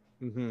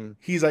 mhm.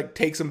 He's like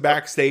takes him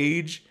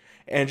backstage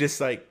and just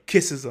like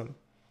kisses him,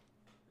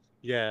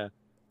 Yeah.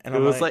 and It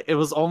I'm was like, like it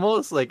was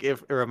almost like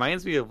if it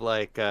reminds me of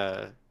like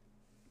a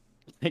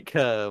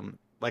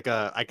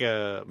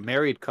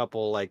married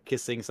couple like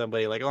kissing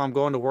somebody like, oh, I'm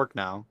going to work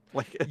now.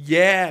 Like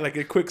yeah, like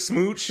a quick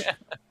smooch.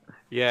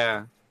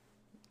 yeah.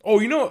 Oh,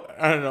 I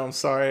don't know. I'm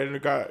sorry, I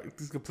got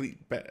this complete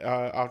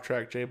off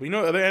track, Jay. But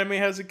other anime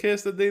has a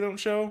kiss that they don't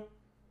show.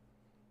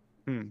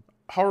 Hmm.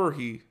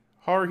 Haruhi,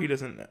 Haruhi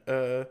doesn't.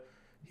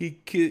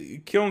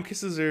 Kyon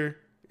kisses her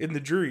in the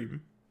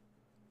dream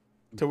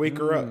to wake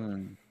her up,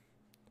 Mm.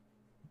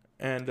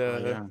 and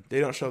Oh yeah. they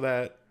don't show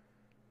that.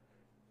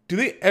 Do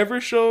they ever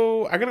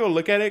show? I gotta go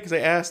look at it because I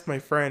asked my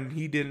friend.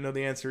 He didn't know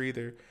the answer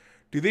either.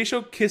 Do they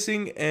show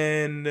kissing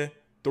in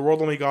The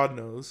World Only God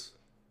Knows?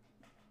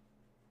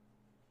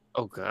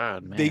 Oh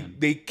God, They man.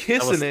 they That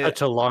kiss was in it.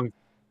 such a long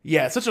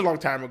Yeah, it's such a long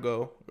time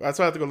ago. That's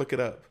why I have to go look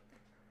it up.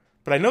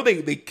 But I know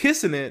they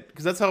kiss in it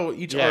because that's how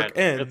each yeah, arc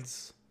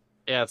ends.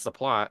 it's the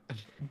plot.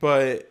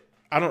 But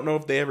I don't know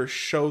if they ever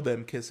show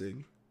them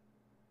kissing.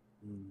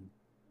 Mm.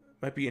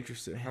 Might be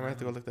interesting. I might have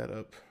to go look that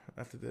up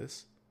after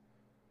this.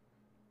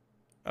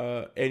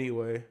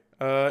 Anyway.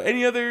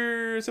 Any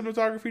other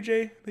cinematography,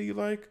 Jay, that you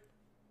like?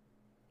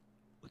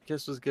 The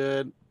kiss was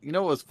good. You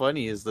know what was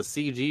funny is the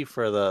CG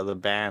for the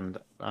band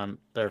on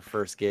their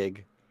first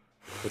gig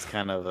was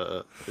kind of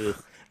ugh. A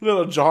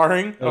little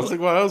jarring. It I was was- like,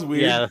 wow, that was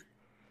weird. yeah.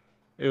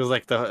 It was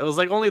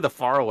like only the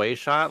far away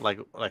shot, like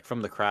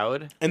from the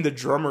crowd. And the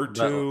drummer But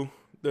too.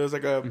 There was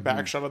like a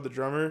back Mhm. shot of the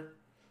drummer.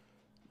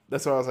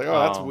 That's why I was like, oh,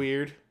 that's Oh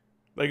weird.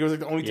 Like it was like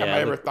the only time yeah, I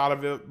ever thought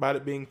of it about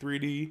it being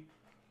 3D.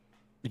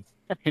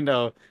 you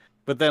know.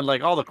 But then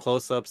like all the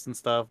close-ups and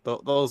stuff,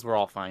 those were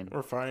all fine.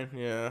 We're fine,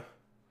 yeah.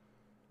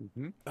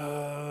 Hmm.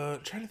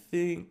 Trying to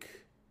think.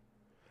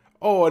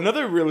 Oh,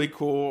 another really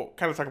cool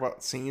kind of talk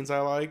about scenes I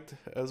liked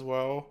as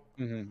well.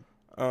 Hmm.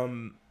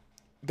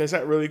 There's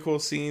that really cool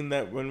scene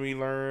that when we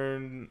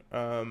learn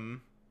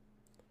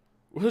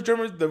what's the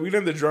drummer that we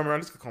learned the drummer.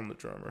 I'm just gonna call him the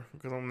drummer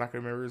because I'm not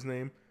gonna remember his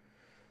name.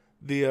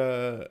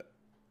 The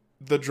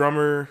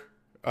drummer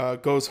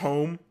goes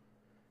home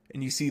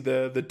and you see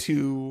the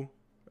two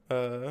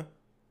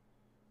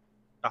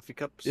Coffee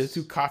cups. the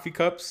two coffee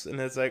cups and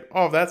it's like,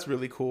 oh, that's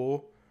really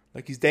cool.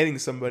 Like he's dating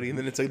somebody and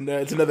then it's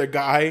another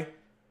guy.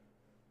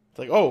 It's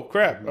like, oh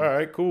crap, all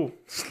right, cool.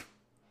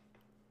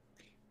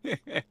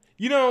 I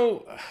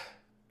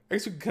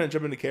guess we can kind of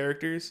jump into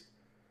characters.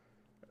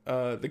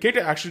 The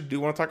character I actually do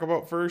want to talk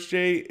about first,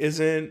 Jay,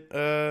 isn't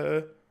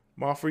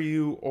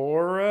Mafuyu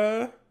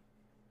or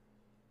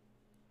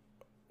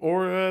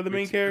the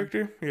main Ritsuka?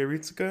 character. Yeah,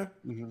 Ritsuka.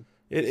 Mhm.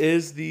 It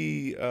is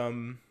the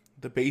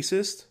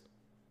bassist.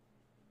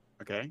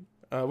 Okay.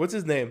 What's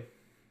his name?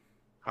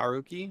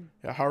 Haruki.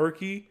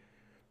 Haruki.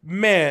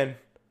 Man,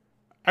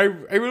 I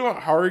really want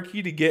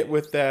Haruki to get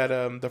with that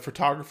the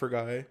photographer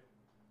guy.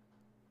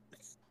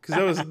 Because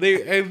that was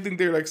I think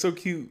they're like so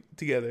cute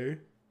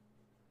together.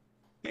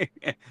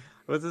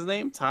 What's his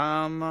name?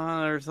 Tom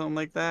or something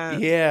like that?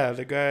 Yeah,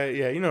 the guy.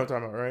 Yeah, you know what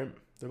I'm talking about, right?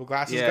 The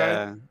glasses guy.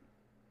 Yeah.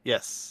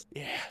 Yes.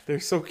 Yeah, they're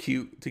so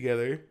cute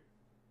together.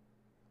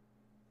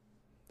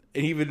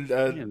 And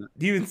Man.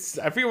 even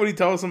I forget what he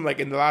tells him like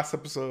in the last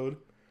episode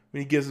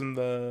when he gives him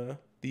the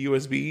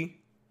USB.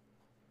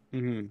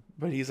 Hmm.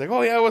 But he's like,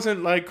 "Oh yeah, I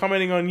wasn't like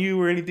commenting on you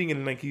or anything,"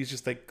 and like he's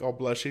just like all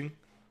blushing.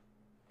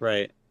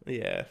 Right.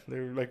 Yeah,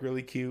 they're like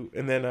really cute.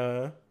 And then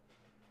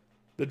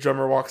the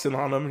drummer walks in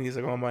on him, and he's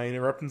like, "Oh, am I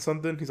interrupting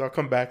something?" He's, "I'll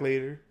come back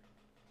later."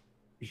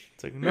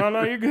 It's like,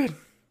 no, you're good.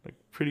 Like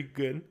pretty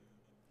good.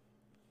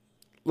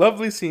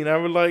 Lovely scene. I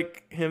would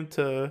like him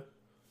to,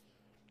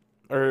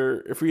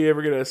 or if we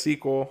ever get a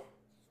sequel,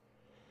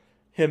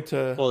 him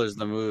to, Well, there's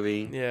the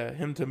movie. yeah,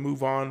 him to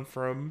move on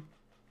from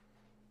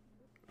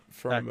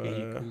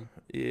Takahiko,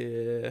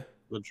 yeah,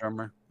 the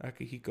drummer.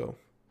 Akihiko.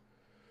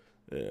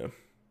 Yeah.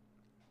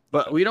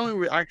 But we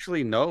don't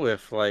actually know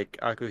if like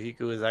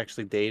Akuhiku is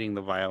actually dating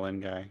the violin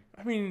guy.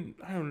 I mean,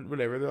 I don't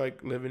whatever. They're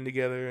like living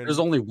together There's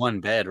and only one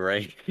bed,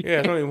 right?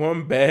 yeah, it's only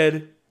one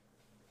bed.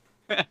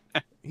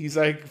 He's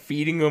like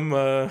feeding them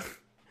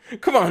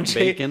come on,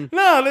 Jay. Bacon.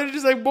 No, they're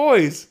just like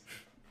boys.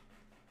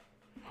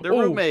 They're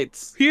Oh,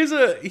 roommates. here's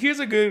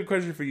a good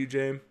question for you,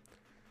 Jay.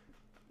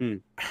 Hmm.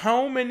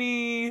 How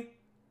many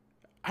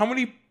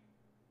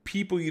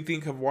people you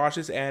think have watched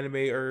this anime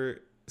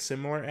or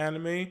similar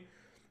anime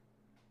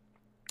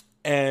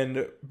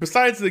and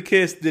besides the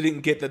kiss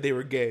didn't get that they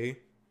were gay?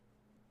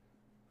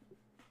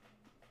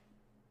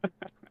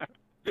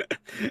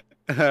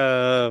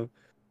 uh,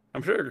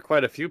 I'm sure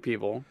quite a few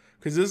people.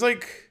 Because there's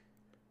like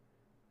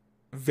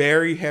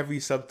very heavy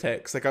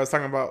subtext. Like I was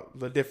talking about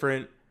the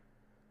different,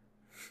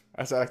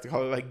 as I like to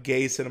call it, like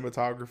gay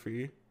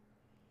cinematography.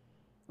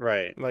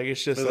 Right. Like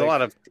it's just There's like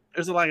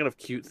a lot of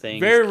cute things.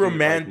 very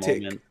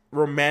cute, like,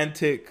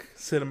 romantic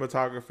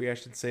cinematography. I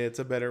should say it's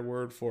a better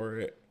word for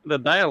it. The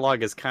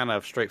dialogue is kind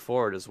of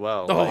straightforward as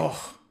well. Like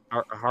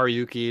Oh,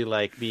 Haruyuki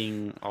like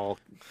being all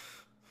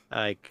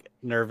like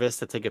nervous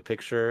to take a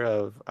picture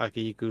of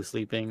Akihiko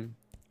sleeping.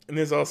 and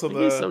there's also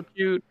Like, he's so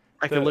cute.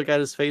 I could look at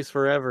his face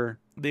forever.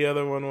 the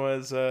other one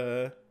was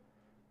the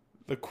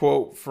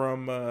quote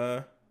from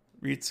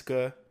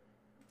Ritsuka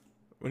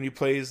when he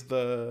plays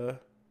the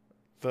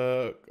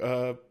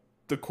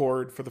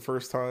chord for the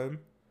first time,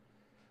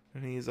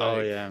 and he's like,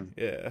 Oh yeah.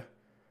 yeah.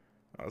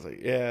 I was like,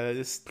 yeah,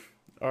 this.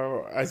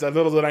 Or as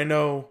little did I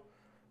know,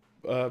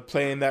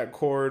 playing that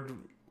chord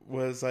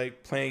was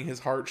like playing his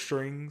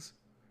heartstrings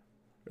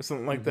or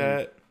something like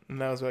that,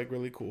 and that was like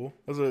really cool.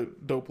 That was a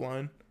dope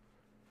line,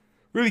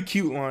 really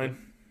cute line.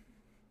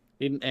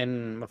 And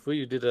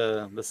Mafuyu did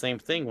the same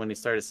thing when he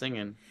started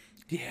singing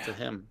Yeah. to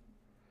him.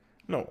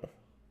 No.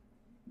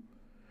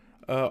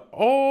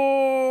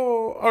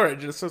 All right.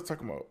 Just let's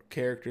talk about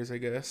characters. I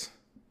guess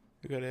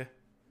we gotta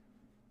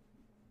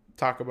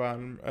talk about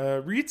him.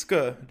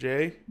 Ritsuka,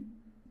 Jay.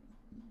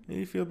 How do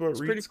you feel about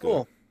It's Ritsuka? pretty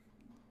cool.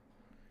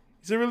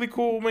 He's a really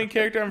cool main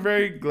character. I'm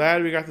very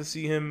glad we got to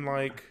see him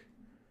like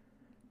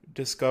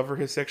discover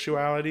his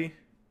sexuality.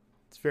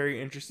 It's very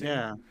interesting.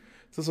 Yeah.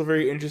 It's also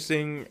very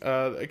interesting.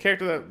 A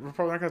character that we're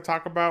probably not going to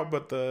talk about,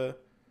 but the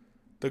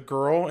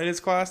girl in his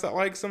class that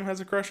likes him has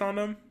a crush on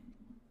him.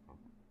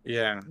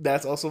 Yeah.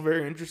 That's also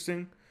very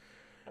interesting.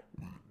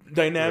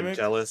 Dynamic.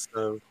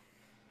 Like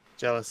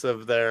jealous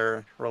of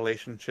their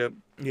relationship.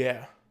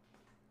 Yeah.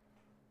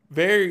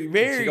 Very,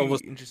 very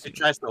She interesting.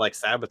 tries to like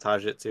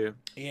sabotage it too.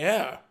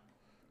 Yeah.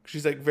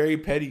 She's like very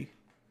petty.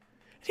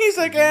 He's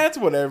like, it's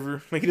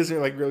whatever. Like he doesn't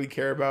like really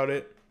care about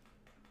it.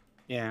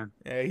 Yeah.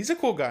 Yeah, he's a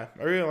cool guy.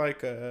 I really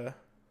like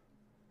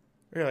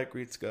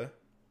Ritsuka.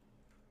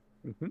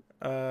 Mm-hmm.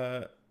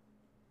 All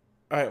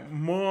right,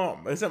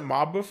 Mom. Is it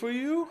Maba for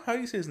you? How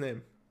do you say his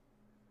name?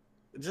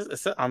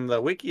 On the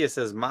wiki it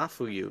says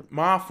Mafuyu.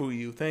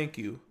 Mafuyu. Thank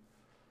you.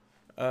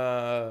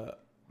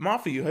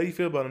 Mafuyu. How do you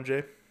feel about him,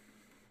 Jay?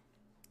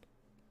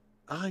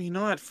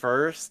 Oh, at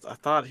first I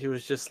thought he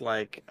was just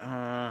like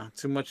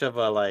too much of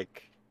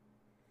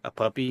a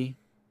puppy.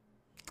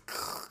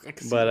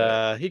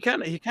 But he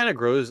kind of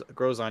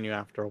grows on you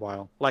after a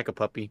while, like a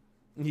puppy.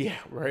 Yeah,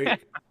 right.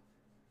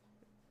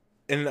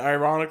 And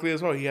ironically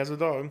as well, he has a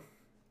dog.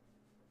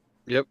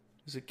 Yep.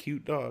 He's a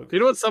cute dog. You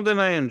know what's something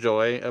I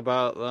enjoy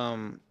about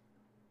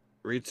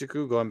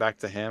Ritsuku, going back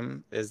to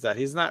him, is that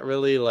he's not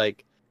really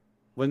like,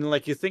 when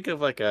like you think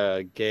of like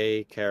a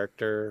gay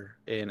character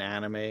in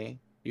anime,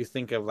 you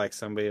think of like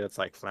somebody that's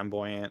like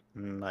flamboyant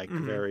and like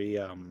very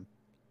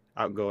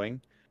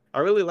outgoing. I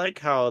really like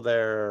how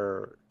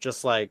they're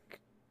just like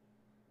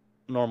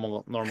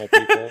normal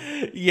people.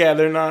 Yeah,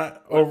 they're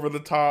not over the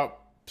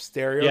top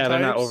stereotypes. Yeah, they're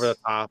not over the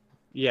top.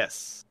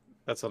 Yes,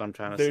 that's what I'm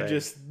trying to say. They're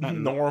just Not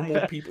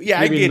normal people. Yeah,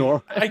 I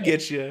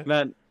get you.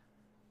 Not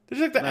They're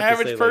just like the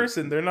average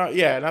person. They're not.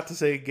 Yeah, not to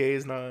say gay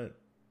is not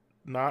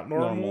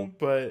normal,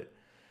 but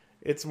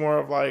it's more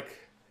of like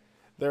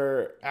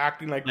they're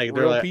acting like Like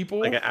they're real people.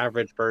 like an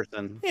average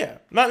person. Yeah,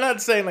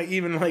 not saying like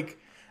even like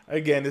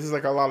again, this is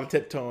like a lot of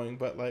tiptoeing,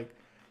 but like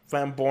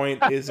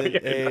flamboyant isn't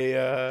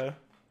a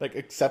like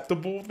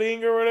acceptable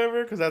thing or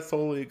whatever because that's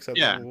totally Yeah.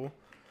 acceptable.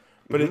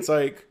 But it's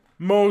like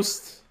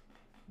most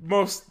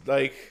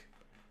like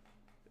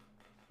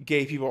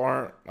gay people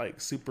aren't like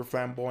super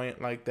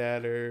flamboyant like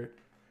that or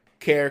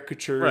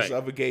caricatures Right.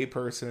 of a gay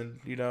person,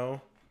 you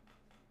know.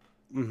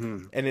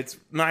 Mm-hmm. And it's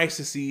nice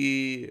to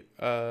see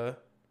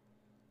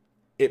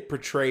it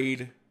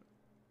portrayed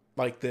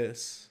like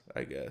this,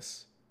 I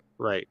guess.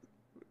 Right.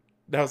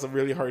 That was a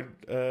really hard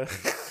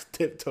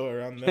tiptoe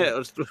around Yeah,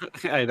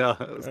 that. I know.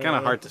 It was kind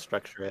of Uh, hard to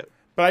structure it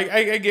but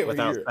I get what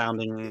without you're.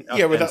 sounding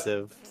Yeah, without.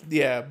 offensive.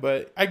 Yeah,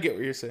 but I get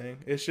what you're saying.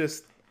 It's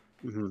just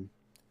Mm-hmm.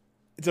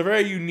 it's a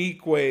very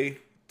unique way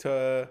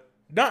to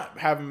not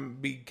have them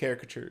be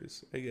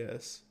caricatures. I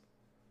guess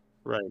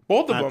Right.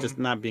 both of Not them. just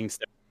not being.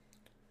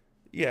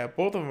 Yeah,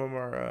 both of them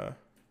are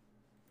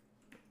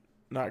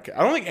not.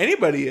 I don't think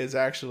anybody is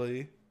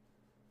actually.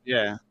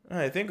 Yeah.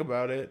 I think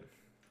about it.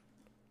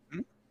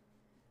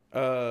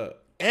 Mhm.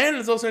 And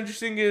it's also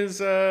interesting is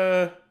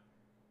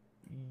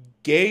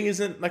gay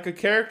isn't like a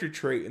character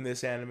trait in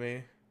this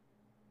anime.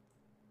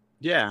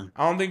 Yeah.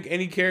 I don't think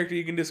any character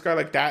you can describe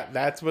like that.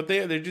 That's what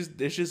they are.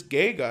 It's just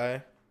gay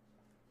guy,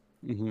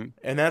 Mm-hmm.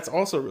 and that's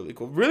also really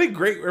cool. Really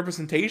great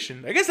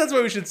representation. I guess that's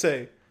what we should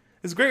say.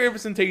 It's great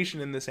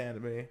representation in this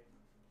anime.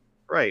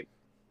 Right.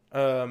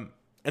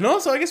 And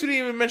also I guess we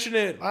didn't even mention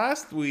it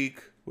last week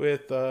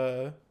with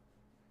Utena,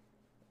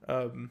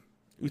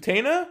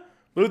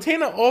 but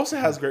Utena also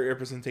has great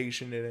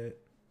representation in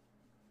it.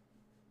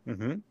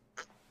 Mm-hmm.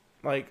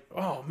 Like,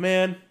 oh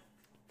man,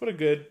 what a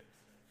good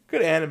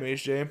anime,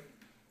 Jay.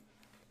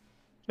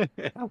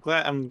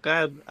 I'm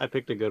glad I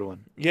picked a good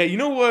one. Yeah, you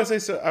know what?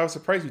 I was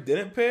surprised you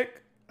didn't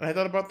pick, and I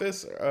thought about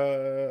this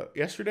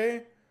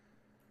yesterday,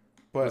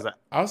 What was but that?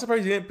 I was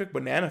surprised you didn't pick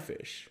Banana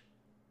Fish.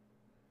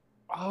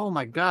 Oh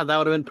my god, that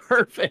would have been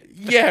perfect.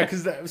 Yeah,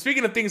 because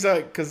speaking of things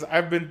like, because I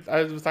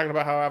was talking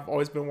about how I've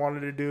always been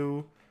wanting to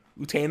do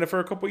Utena for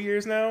a couple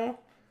years now.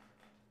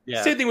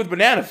 Yeah. Same thing with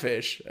Banana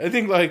Fish. I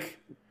think like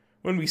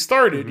when we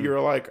started, Mhm. you were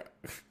like,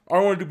 "I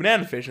want to do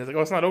Banana Fish," and it's like,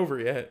 "Oh, it's not over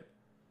yet,"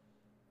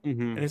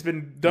 Mm-hmm. and it's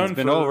been done. It's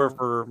been for over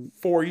for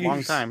 4 a years.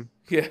 long time.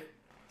 Yeah,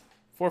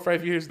 4 or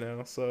 5 years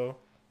now. So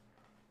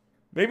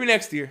maybe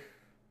next year.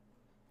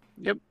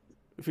 Yep.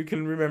 If we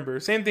can remember.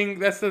 Same thing.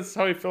 That's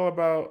how I feel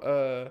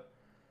about.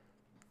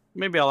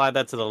 Maybe I'll add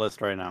that to the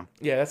list right now.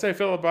 Yeah, that's how I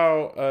feel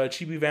about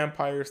Chibi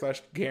Vampire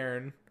 /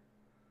 Garen.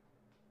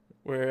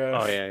 Where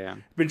Oh yeah, yeah.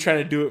 I've been trying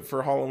to do it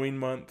for Halloween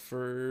month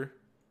for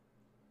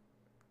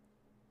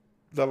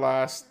the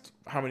last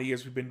how many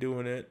years we've been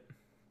doing it.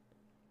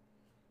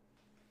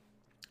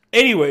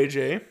 Anyway,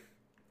 Jay.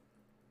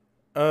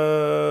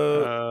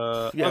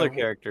 Yeah. Other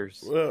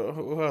characters.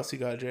 Who else you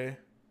got, Jay?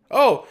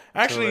 Oh,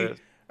 actually, So,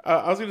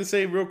 I was gonna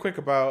say real quick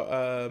about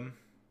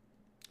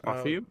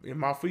Mafuyu?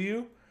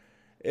 Mafuyu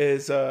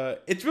is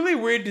it's really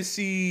weird to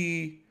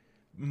see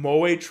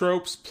moe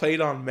tropes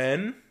played on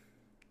men.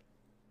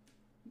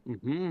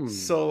 Mm-hmm.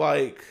 So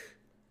like,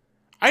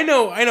 I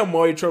know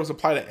moe tropes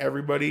apply to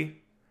everybody,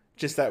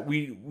 just that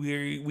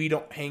we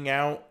don't hang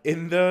out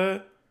in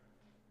the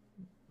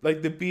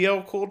like the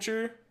BL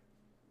culture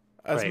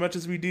as Right. much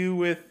as we do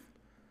with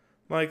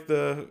like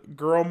the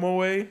girl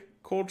moe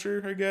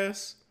culture, I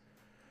guess.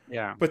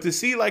 Yeah. But to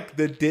see like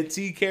the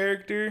ditzy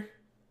character,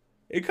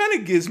 it kind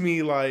of gives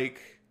me like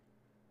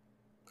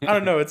I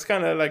don't know. It's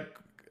kind of like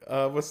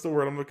what's the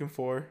word I'm looking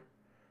for?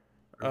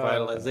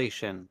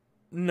 Revitalization.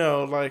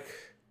 No, like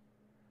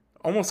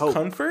almost Hope.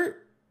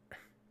 comfort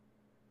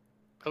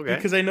Okay.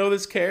 because I know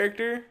this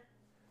character,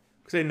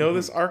 because I know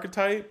this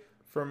archetype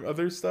from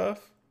other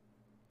stuff.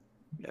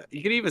 Yeah,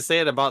 you could even say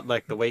it about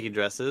like the way he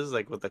dresses,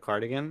 like with the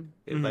cardigan.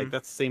 Like Mhm.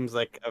 that seems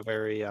like a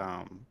very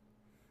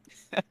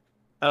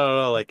I don't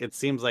know, like it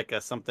seems like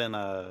something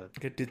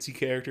Like a ditzy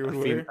character would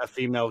wear. a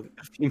female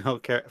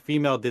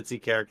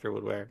ditzy character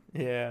would wear.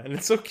 Yeah, and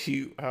it's so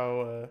cute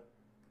how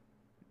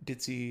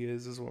ditzy he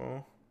is as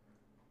well.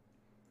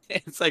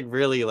 It's like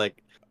really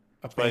like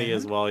A funny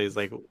as band? well. He's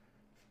like,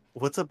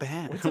 "What's a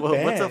band? What's a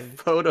What's a band?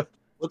 photo?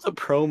 What's a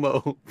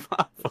promo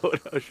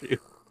photo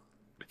shoot?"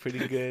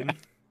 Pretty good.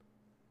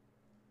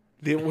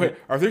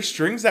 Are there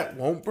strings that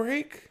won't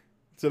break?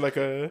 Is it like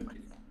a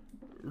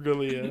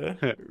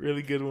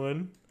really good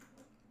one?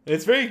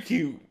 It's very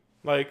cute.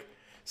 Like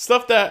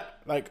stuff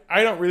that like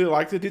I don't really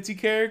like the ditzy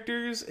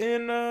characters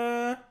in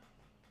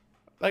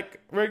like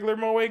regular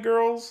moe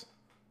girls,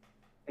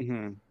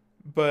 Mm-hmm.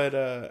 but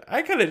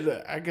I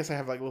guess I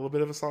have like a little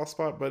bit of a soft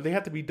spot, but they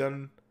have to be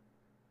done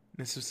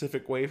in a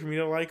specific way for me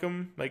to like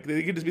them. Like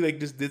they could just be like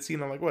just ditzy,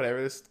 and I'm like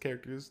whatever. This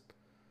character's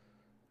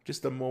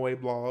just a moe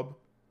blob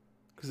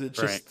because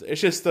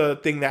it's just a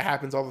thing that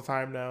happens all the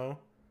time now,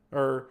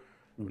 or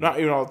not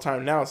even all the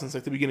time now. Since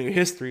like the beginning of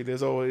history,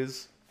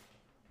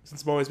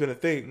 since moe's been a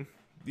thing,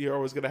 you're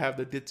always gonna have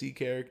the ditzy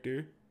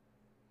character,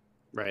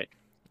 Right.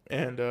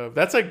 and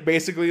that's like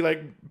basically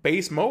like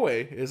base moe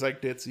is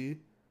like ditzy.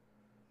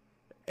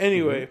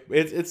 Anyway,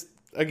 it's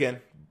again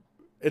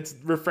it's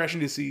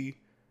refreshing to see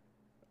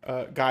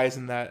guys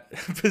in that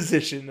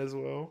position as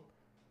well.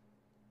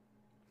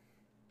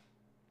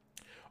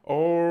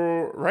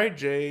 All right,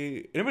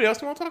 Jay. Anybody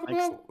else you want to talk Like,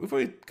 about? We've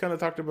already kind of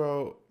talked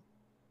about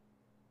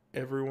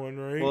everyone,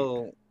 right?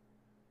 well,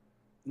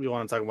 we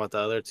want to talk about the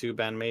other two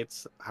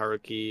bandmates,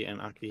 Haruki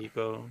and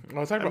Akihiko.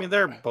 I'll talk I mean, about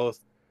they're both.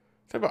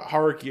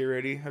 Haruki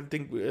already. I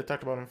think I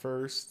talked about him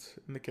first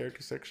in the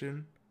character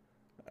section.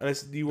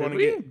 Unless do you Did want to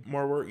we? get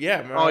more work?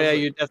 Yeah, man. Oh yeah,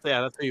 you definitely.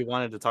 Yeah, that's what you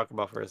wanted to talk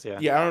about first. Yeah.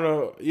 Yeah, I don't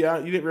know. Yeah,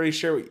 you didn't really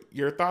share what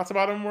your thoughts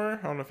about him were.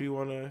 I don't know if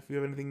if you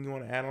have anything you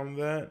want to add on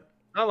to that.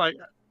 I like.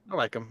 I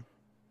like him.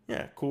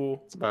 Yeah,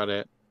 cool. That's about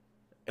it.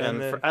 And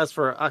And then as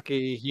for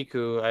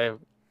Akihiko,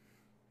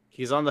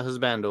 he's on the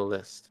husbando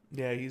list.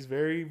 yeah, he's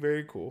very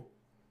very cool.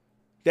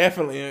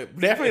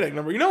 Definitely like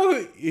number. You know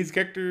who his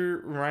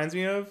character reminds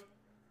me of?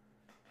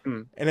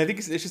 Hmm. And I think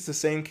it's just the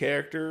same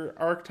character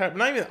archetype.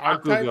 Not even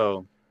archetype.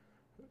 Bakugo.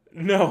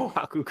 No,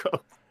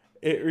 Bakugo.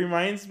 it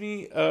reminds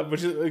me of,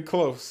 which is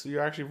close.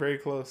 You're actually very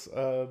close.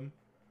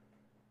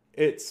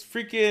 It's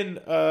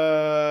freaking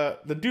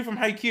the dude from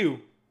Haikyuu,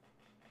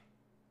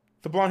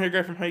 the blonde hair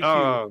guy from Haikyuu.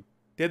 Oh.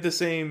 They had the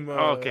same.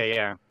 Okay.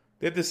 Yeah.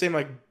 They had the same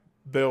like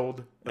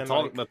build.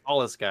 The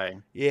tallest guy.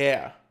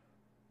 Yeah.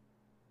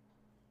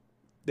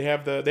 They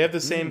have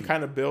the same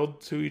kind of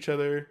build to each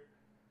other.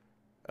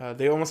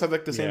 They almost have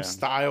like the same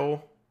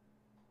style.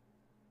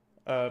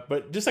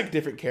 But just like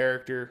different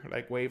character,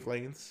 like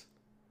wavelengths.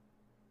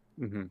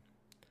 Mm-hmm.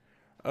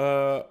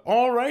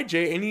 All right,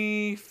 Jay.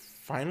 Any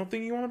final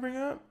thing you want to bring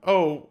up?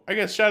 Oh, I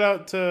guess shout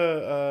out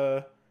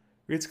to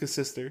Ritsuka's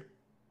sister.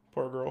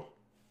 Poor girl.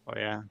 Oh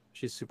yeah,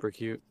 she's super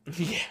cute.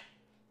 Yeah.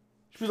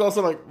 She was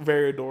also like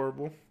very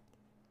adorable.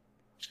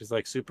 She's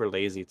like super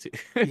lazy too.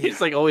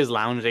 She's like always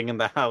lounging in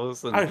the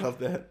house. And... I love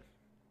that.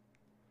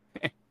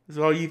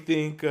 So you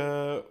think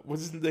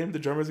what's his name? The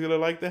drummer's gonna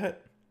like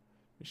that?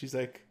 She's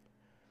like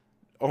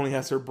only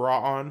has her bra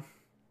on.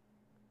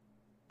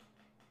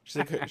 She's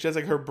like she has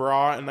like her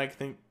bra and like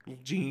think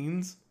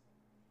jeans.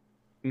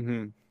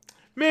 Mm-hmm.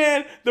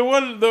 Man, the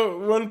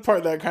one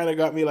part that kind of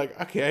got me like,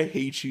 okay, I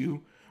hate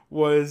you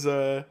was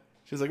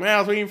she's like, man, I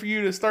was waiting for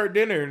you to start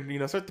dinner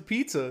and start the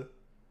pizza.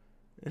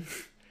 And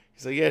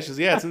he's like,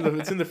 yeah,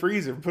 it's in the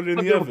freezer. Put it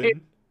in the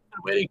oven.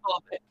 Waiting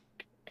all day.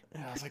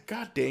 And I was like,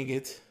 God dang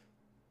it.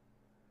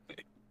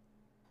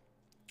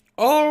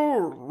 All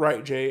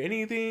right, Jay.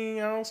 Anything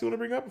else you want to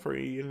bring up before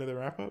you get into the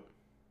wrap up?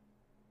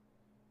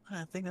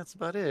 I think that's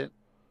about it.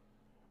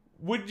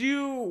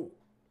 You're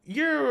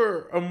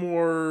a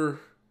more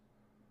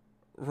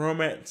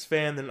romance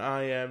fan than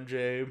I am,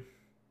 Jay.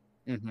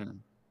 Mm-hmm.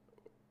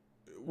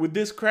 Would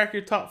this crack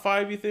your top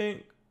 5, you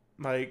think?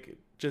 Like,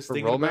 just For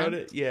thinking romance? about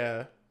it?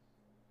 Yeah.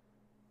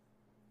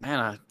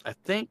 Man, I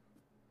think,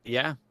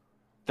 yeah,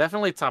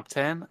 definitely top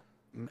 10.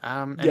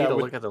 I need to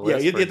look at the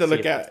list. Yeah, you have to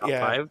look at, top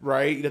 5.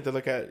 right? You have to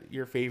look at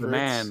your favorites.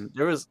 Man,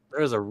 there was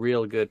a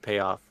real good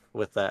payoff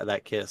with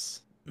that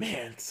kiss.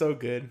 Man, so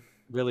good.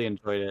 Really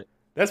enjoyed it.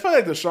 That's probably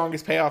like the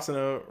strongest payoffs in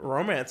a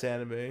romance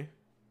anime.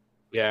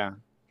 Yeah.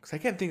 Because I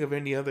can't think of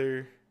any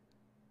other.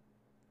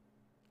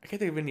 Yeah,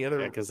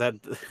 because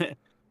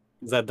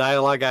that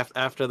dialogue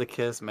after the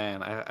kiss,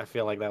 man, I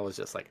feel like that was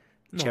just like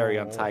cherry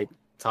on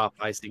top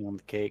icing on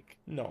the cake.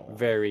 No.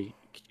 Very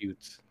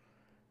cute.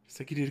 It's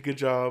like you did a good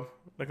job.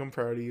 Like I'm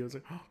proud of you. I was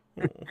like, oh.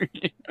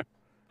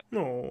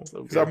 No.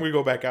 So Because I'm going to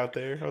go back out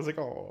there. I was like,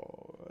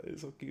 oh,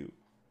 it's so cute.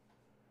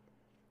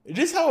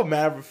 Just how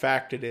matter of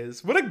fact it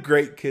is. What a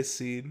great kiss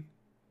scene.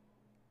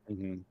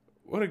 Mm-hmm.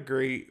 What a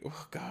great.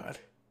 Oh, God.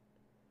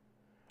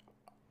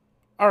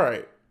 All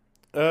right.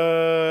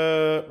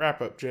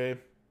 Wrap up, Jay.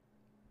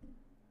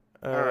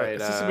 All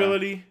right.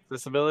 Accessibility.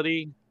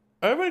 Accessibility.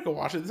 I might go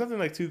watch it. It's nothing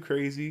like too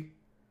crazy.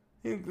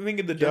 I think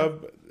in the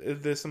dub,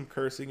 there's some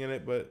cursing in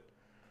it, but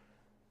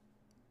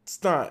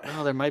it's not.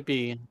 Oh, there might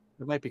be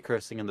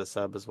cursing in the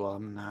sub as well.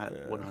 I'm not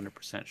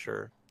 100%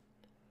 sure.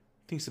 I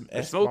think some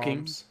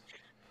smoking.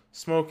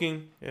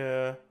 Smoking,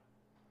 yeah.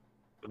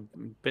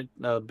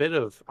 A bit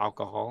of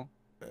alcohol.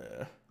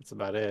 That's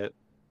about it.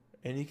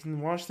 And you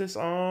can watch this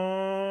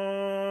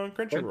on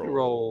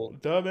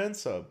Crunchyroll. Dub and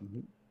sub. Mm-hmm.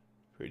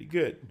 Pretty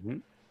good. Mm-hmm.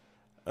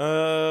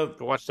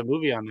 Go watch the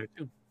movie on there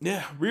too.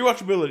 Yeah,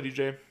 rewatchability,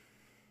 Jay.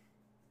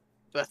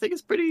 I think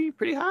it's pretty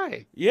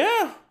high.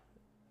 Yeah.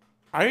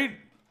 I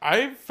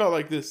felt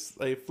like this.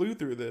 I flew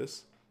through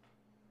this.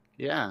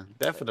 Yeah,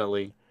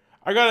 definitely.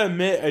 I gotta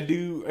admit, I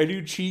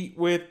do cheat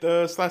with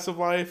slice of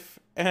life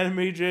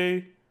anime,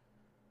 Jay.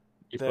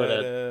 You put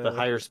at the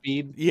higher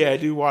speed. Yeah, I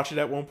do watch it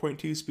at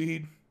 1.2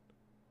 speed.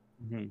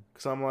 Mm-hmm.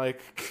 Cause I'm like,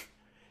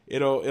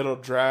 it'll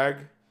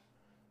drag.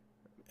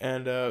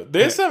 And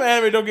there's some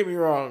anime. Don't get me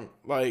wrong.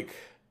 Like,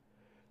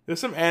 there's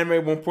some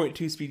anime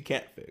 1.2 speed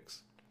can't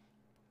fix.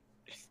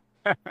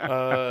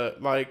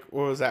 Like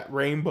what was that?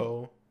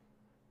 Rainbow.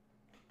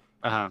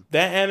 Uh-huh.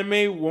 That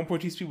anime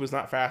 1.2 speed was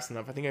not fast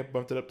enough. I think I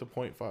bumped it up to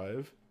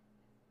 0.5.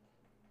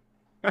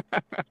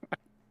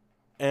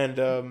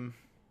 And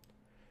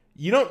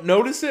you don't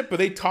notice it, but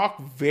they talk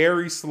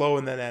very slow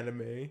in that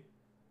anime.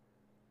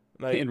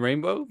 Like, In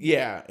Rainbow?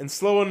 yeah, and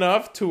slow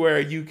enough to where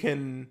you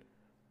can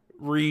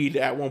read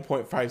at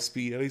 1.5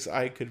 speed. At least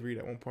I could read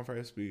at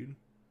 1.5 speed.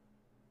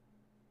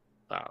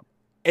 Wow.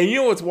 And you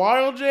know what's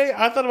wild, Jay?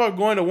 I thought about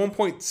going to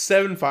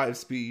 1.75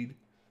 speed,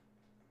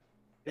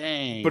 but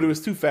it Dang.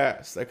 was too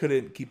fast. I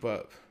couldn't keep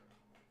up.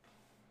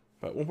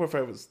 But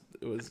 1.5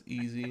 was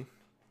easy.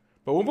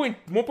 But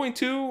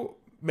 1.2,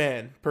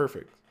 man,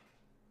 perfect.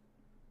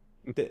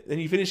 Then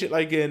you finish it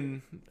like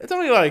it's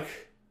only like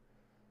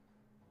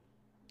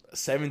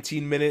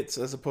 17 minutes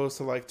as opposed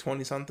to like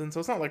 20 something. So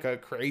it's not like a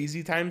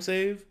crazy time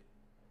save.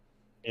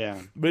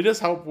 Yeah. But it does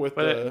help with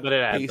the But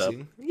it adds up.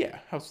 pacing. Yeah,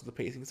 helps with the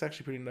pacing. It's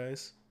actually pretty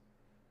nice.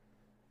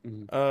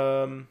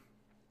 Mhm.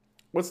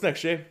 What's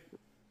next, Jay?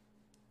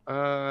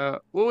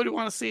 What would you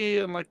want to see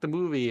in like the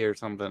movie or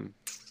something?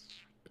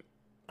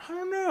 I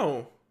don't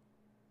know.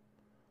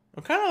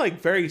 I'm kind of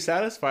like very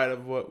satisfied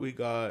of what we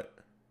got.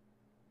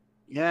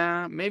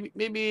 Yeah,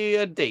 maybe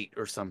a date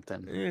or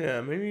something.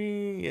 Yeah,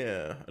 maybe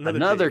another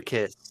Another date.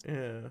 kiss.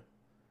 Yeah,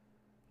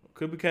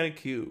 could be kind of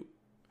cute.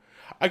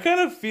 I kind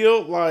of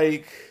feel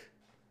like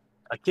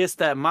A kiss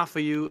that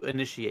Mafuyu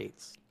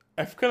initiates.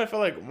 I kind of feel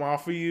like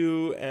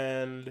Mafuyu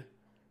and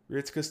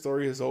Ritsuka's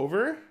story is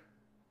over,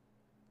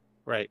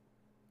 Right.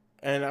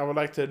 and I would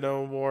like to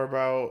know more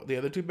about the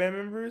other two band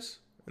members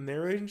and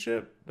their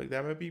relationship. Like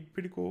that might be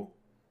pretty cool.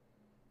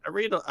 I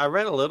read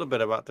a little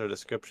bit about their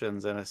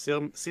descriptions, and it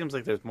seems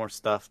like there's more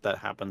stuff that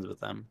happens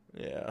with them.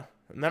 Yeah,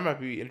 and that might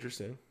be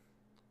interesting.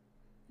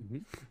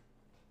 Mhm.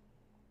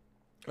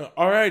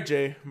 All right,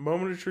 Jay.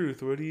 Moment of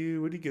truth. What do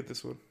you get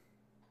this one?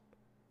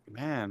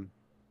 Man,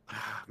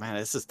 man,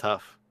 this is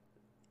tough.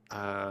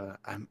 I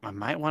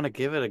might want to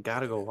give it a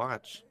gotta go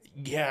watch.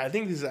 Yeah, I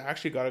think this is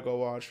actually gotta go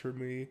watch for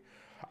me.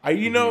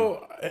 You Mhm.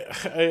 know,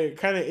 I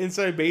kind of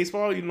inside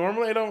baseball.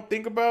 Normally I don't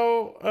think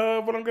about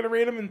what I'm gonna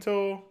rate them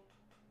until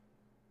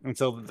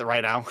Until the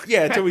right now.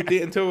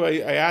 until I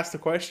ask the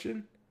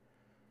question.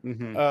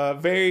 Hmm.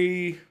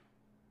 Very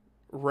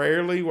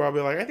rarely where I'll be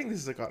like, I think this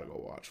is a gotta go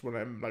watch when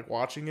I'm like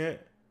watching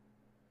it.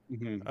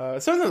 Hmm.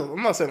 Sometimes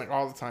I'm not saying like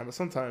all the time, but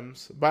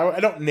sometimes. But I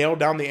don't nail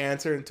down the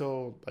answer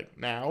until like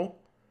now.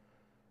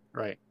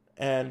 Right.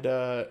 And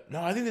no,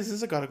 I think this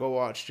is a gotta go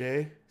watch,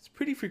 Jay. It's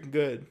pretty freaking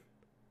good.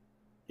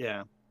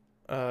 Yeah.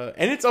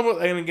 And it's almost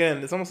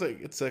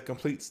like it's a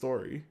complete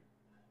story.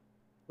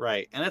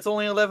 Right. And it's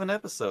only 11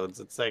 episodes.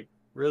 It's like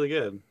really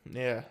good.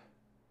 Yeah,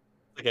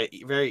 Like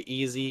a very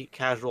easy,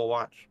 casual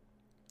watch.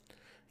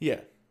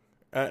 yeah,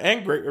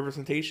 and great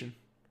representation.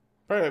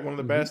 Probably like one of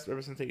the Hmm. best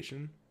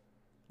representation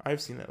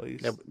I've seen at Yeah,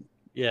 least.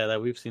 yeah,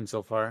 that we've seen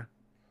so far.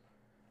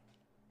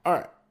 All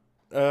right,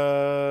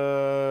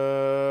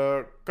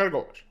 gotta go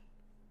watch.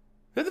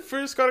 Is that the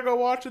first gotta go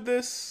watch of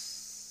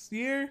this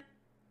year?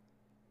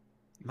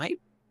 Might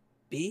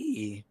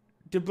be.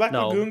 Did Black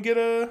No. Lagoon get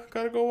a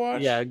gotta go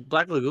Yeah, watch?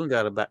 Black Lagoon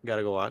gotta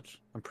go watch.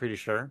 I'm pretty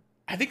sure.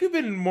 I think we've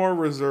been more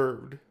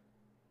reserved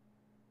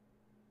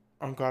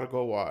on gotta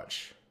go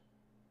watch.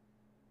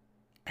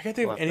 I can't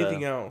think We'll of have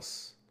anything to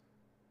else.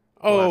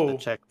 we'll have to Oh,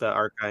 check the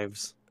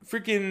archives.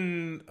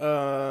 freaking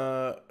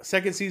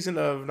second season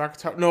of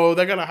Nakatara. No,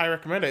 that got a high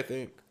recommend, I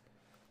think.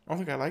 I don't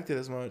think I liked it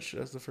as much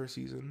as the first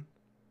season.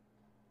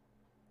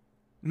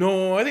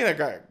 No, I think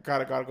that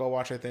gotta go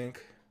watch, I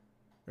think.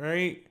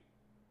 Right?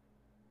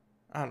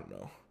 I don't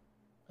know.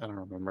 I don't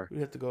remember. We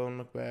have to go and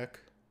look back.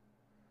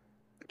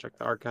 Check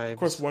the Of course,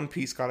 archives. One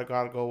Piece gotta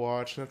go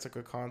watch. That's like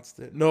a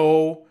constant.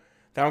 No,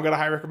 that one got a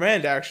high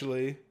recommend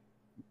actually.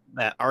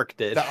 That arc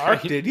did, The arc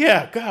right? did,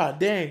 yeah. God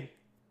dang.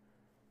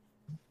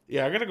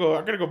 Yeah, I gotta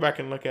go back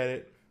and look at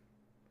it.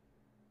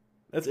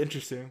 That's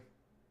interesting.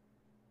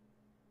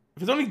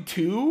 If it's only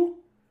two,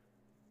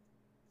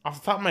 off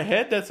the top of my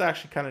head, that's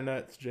actually kind of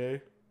nuts,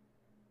 Jay.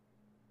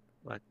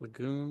 Black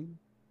Lagoon.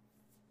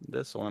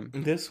 This one.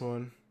 And this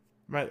one,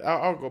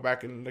 I'll go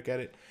back and look at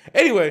it.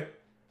 Anyway,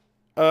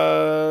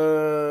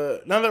 now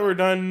that we're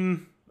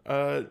done,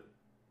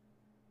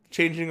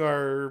 changing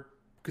our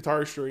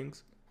guitar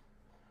strings,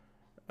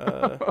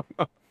 are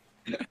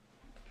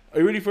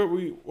you ready for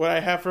what I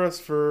have for us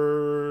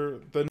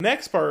for the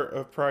next part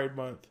of Pride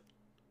Month?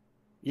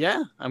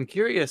 Yeah, I'm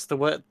curious to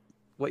what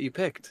you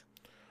picked.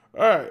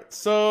 All right,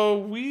 so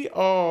we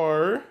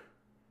are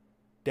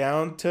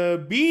down to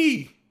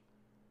B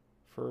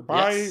for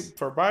Yes.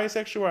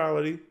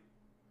 bisexuality,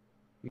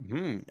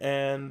 Hmm.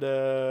 and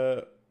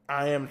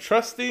I am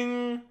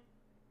trusting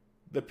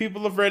the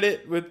people of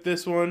Reddit with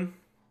this one.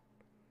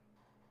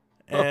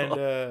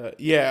 And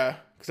yeah,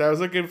 because I was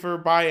looking for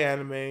bi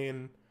anime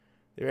and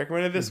they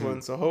recommended this Hmm.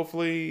 one, so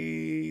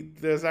hopefully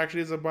there's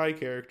actually is a bi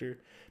character.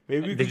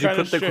 Maybe we can Did you kind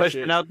of put the stretch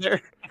question it. out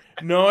there?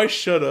 No, I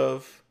should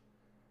have,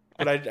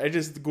 but I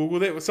just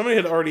googled it. Somebody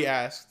had already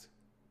asked.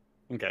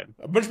 Okay.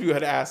 A bunch of people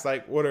had asked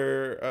like, what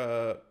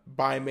are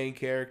bi main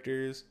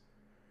characters?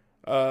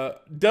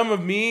 Dumb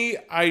of me,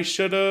 I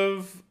should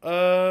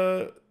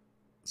have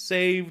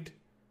saved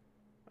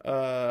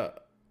uh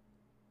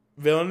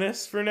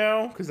villainous for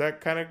now because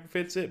that kind of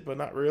fits it, but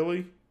not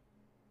really.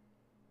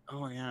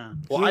 Oh yeah.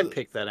 Well, I So,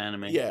 picked that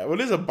anime. yeah, well,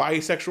 it is a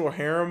bisexual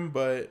harem,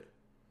 but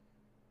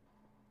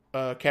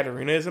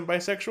Katarina isn't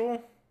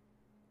bisexual.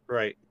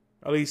 Right.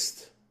 At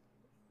least,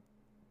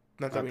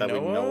 not that Not we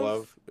that we know know of.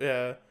 of.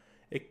 Yeah.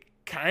 It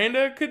kind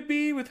of could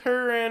be with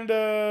her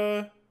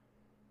and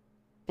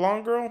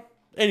blonde girl.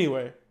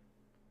 Anyway,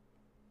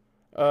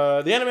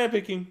 the anime I'm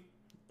picking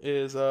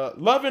is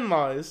Love and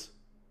Lies.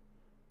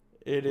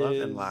 It Love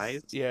and is,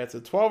 Lies. yeah, it's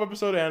a 12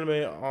 episode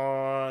anime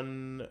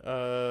on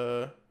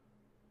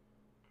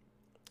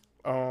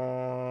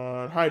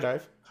High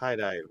Dive. High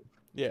Dive.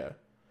 Yeah.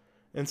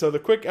 And so the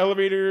quick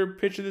elevator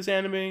pitch of this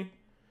anime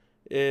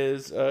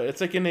is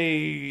it's like in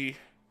a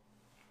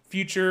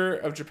future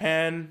of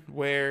Japan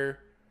where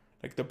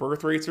like the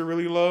birth rates are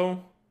really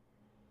low,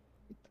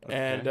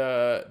 and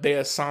they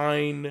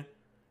assign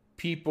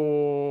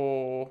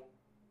people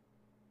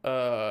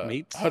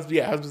Mates.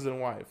 husbands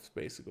and wives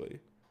basically.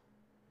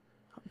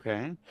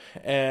 Okay.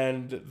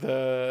 And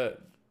the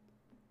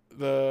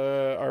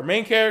our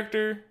main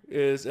character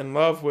is in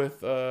love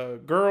with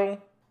a girl,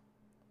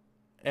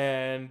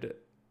 and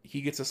he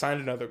gets assigned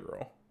another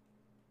girl.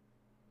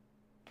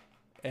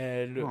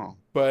 And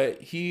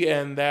but he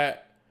and the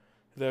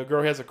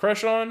girl has a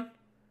crush on.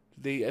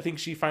 I think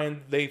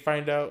they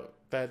find out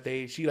that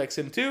she likes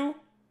him too.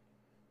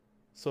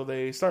 So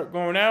they start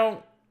going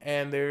out,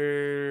 and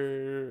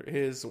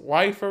his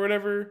wife or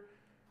whatever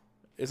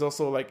is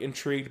also like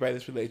intrigued by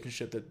this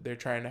relationship that they're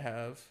trying to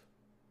have.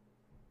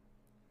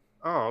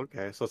 Oh,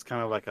 okay. So it's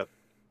kind of like a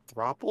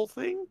throuple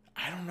thing?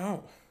 I don't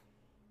know.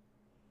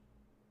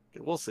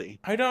 We'll see.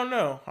 I don't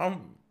know.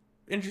 I'm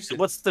interested.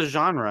 What's the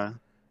genre?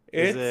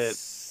 Is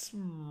It's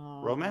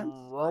romance?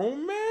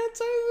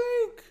 Romance,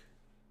 I think.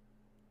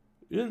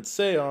 You didn't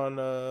say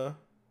on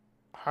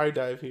High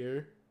Dive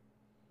here.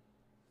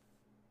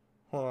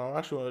 Hold on, I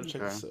actually want to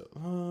check this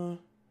out.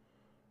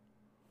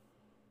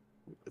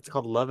 It's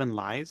called Love and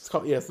Lies? It's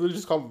literally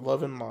just called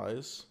Love and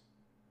Lies.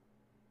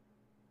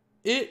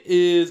 It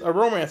is a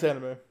romance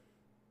anime.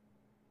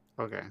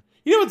 Okay.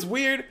 You know what's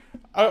weird?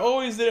 I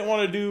always didn't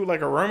want to do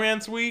like a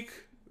romance week.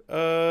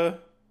 Because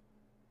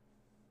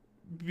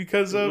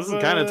of... This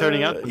is kind of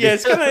turning out to be. Yeah,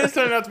 it's kind of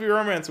turning out to be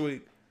romance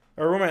week.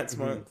 Or romance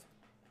month.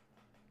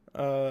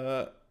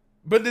 But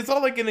it's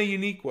all like in a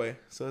unique way.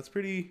 So it's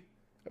pretty...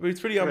 I mean,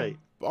 it's pretty on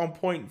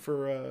point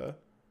for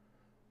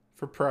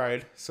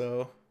Pride.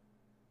 So...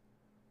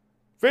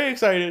 Very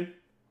excited.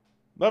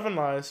 Love and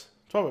Lies.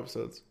 12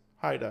 episodes.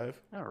 High Dive.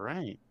 All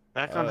right.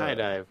 Back on High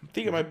Dive. I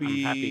think it might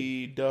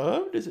be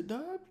dubbed. Is it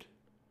dubbed?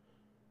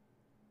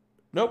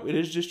 Nope, it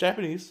is just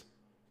Japanese.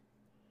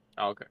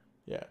 Oh, okay.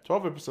 Yeah,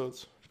 12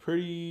 episodes.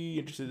 Pretty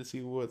interested to see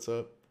what's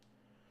up.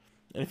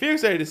 And if you're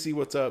excited to see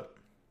what's up,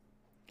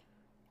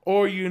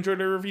 or you enjoyed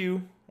the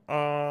review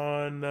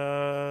on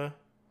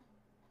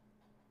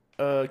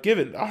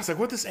Given. I was like,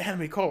 what's this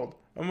anime called?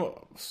 I'm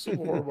so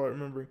horrible at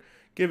remembering.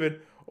 Given.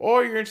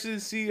 Or you're interested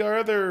to see our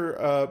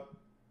other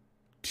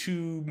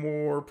 2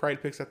 more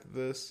Pride picks after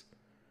this.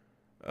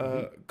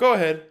 Go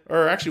ahead.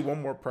 Or actually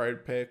one more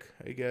Pride pick,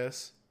 I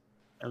guess.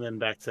 And then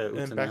back to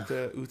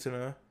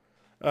Utena.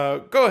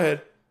 Go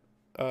ahead.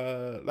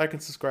 Like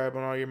and subscribe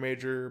on all your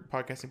major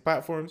podcasting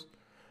platforms.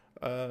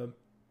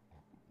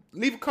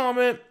 Leave a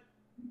comment.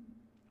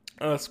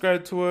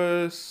 Subscribe to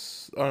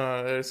us.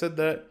 I said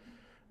that.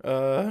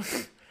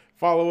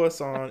 Follow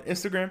us on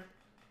Instagram.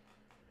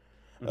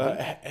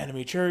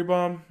 Anime Cherry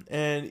Bomb.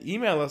 And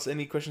email us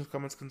any questions,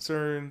 comments,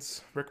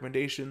 concerns,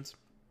 recommendations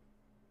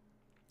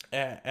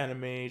at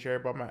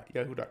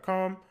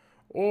animecherrybomb@yahoo.com,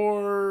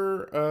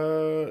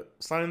 or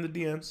slide in the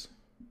DMs.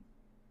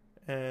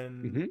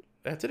 And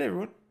that's it,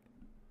 everyone.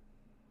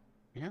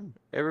 Yeah.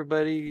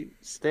 Everybody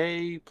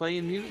stay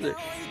playing music.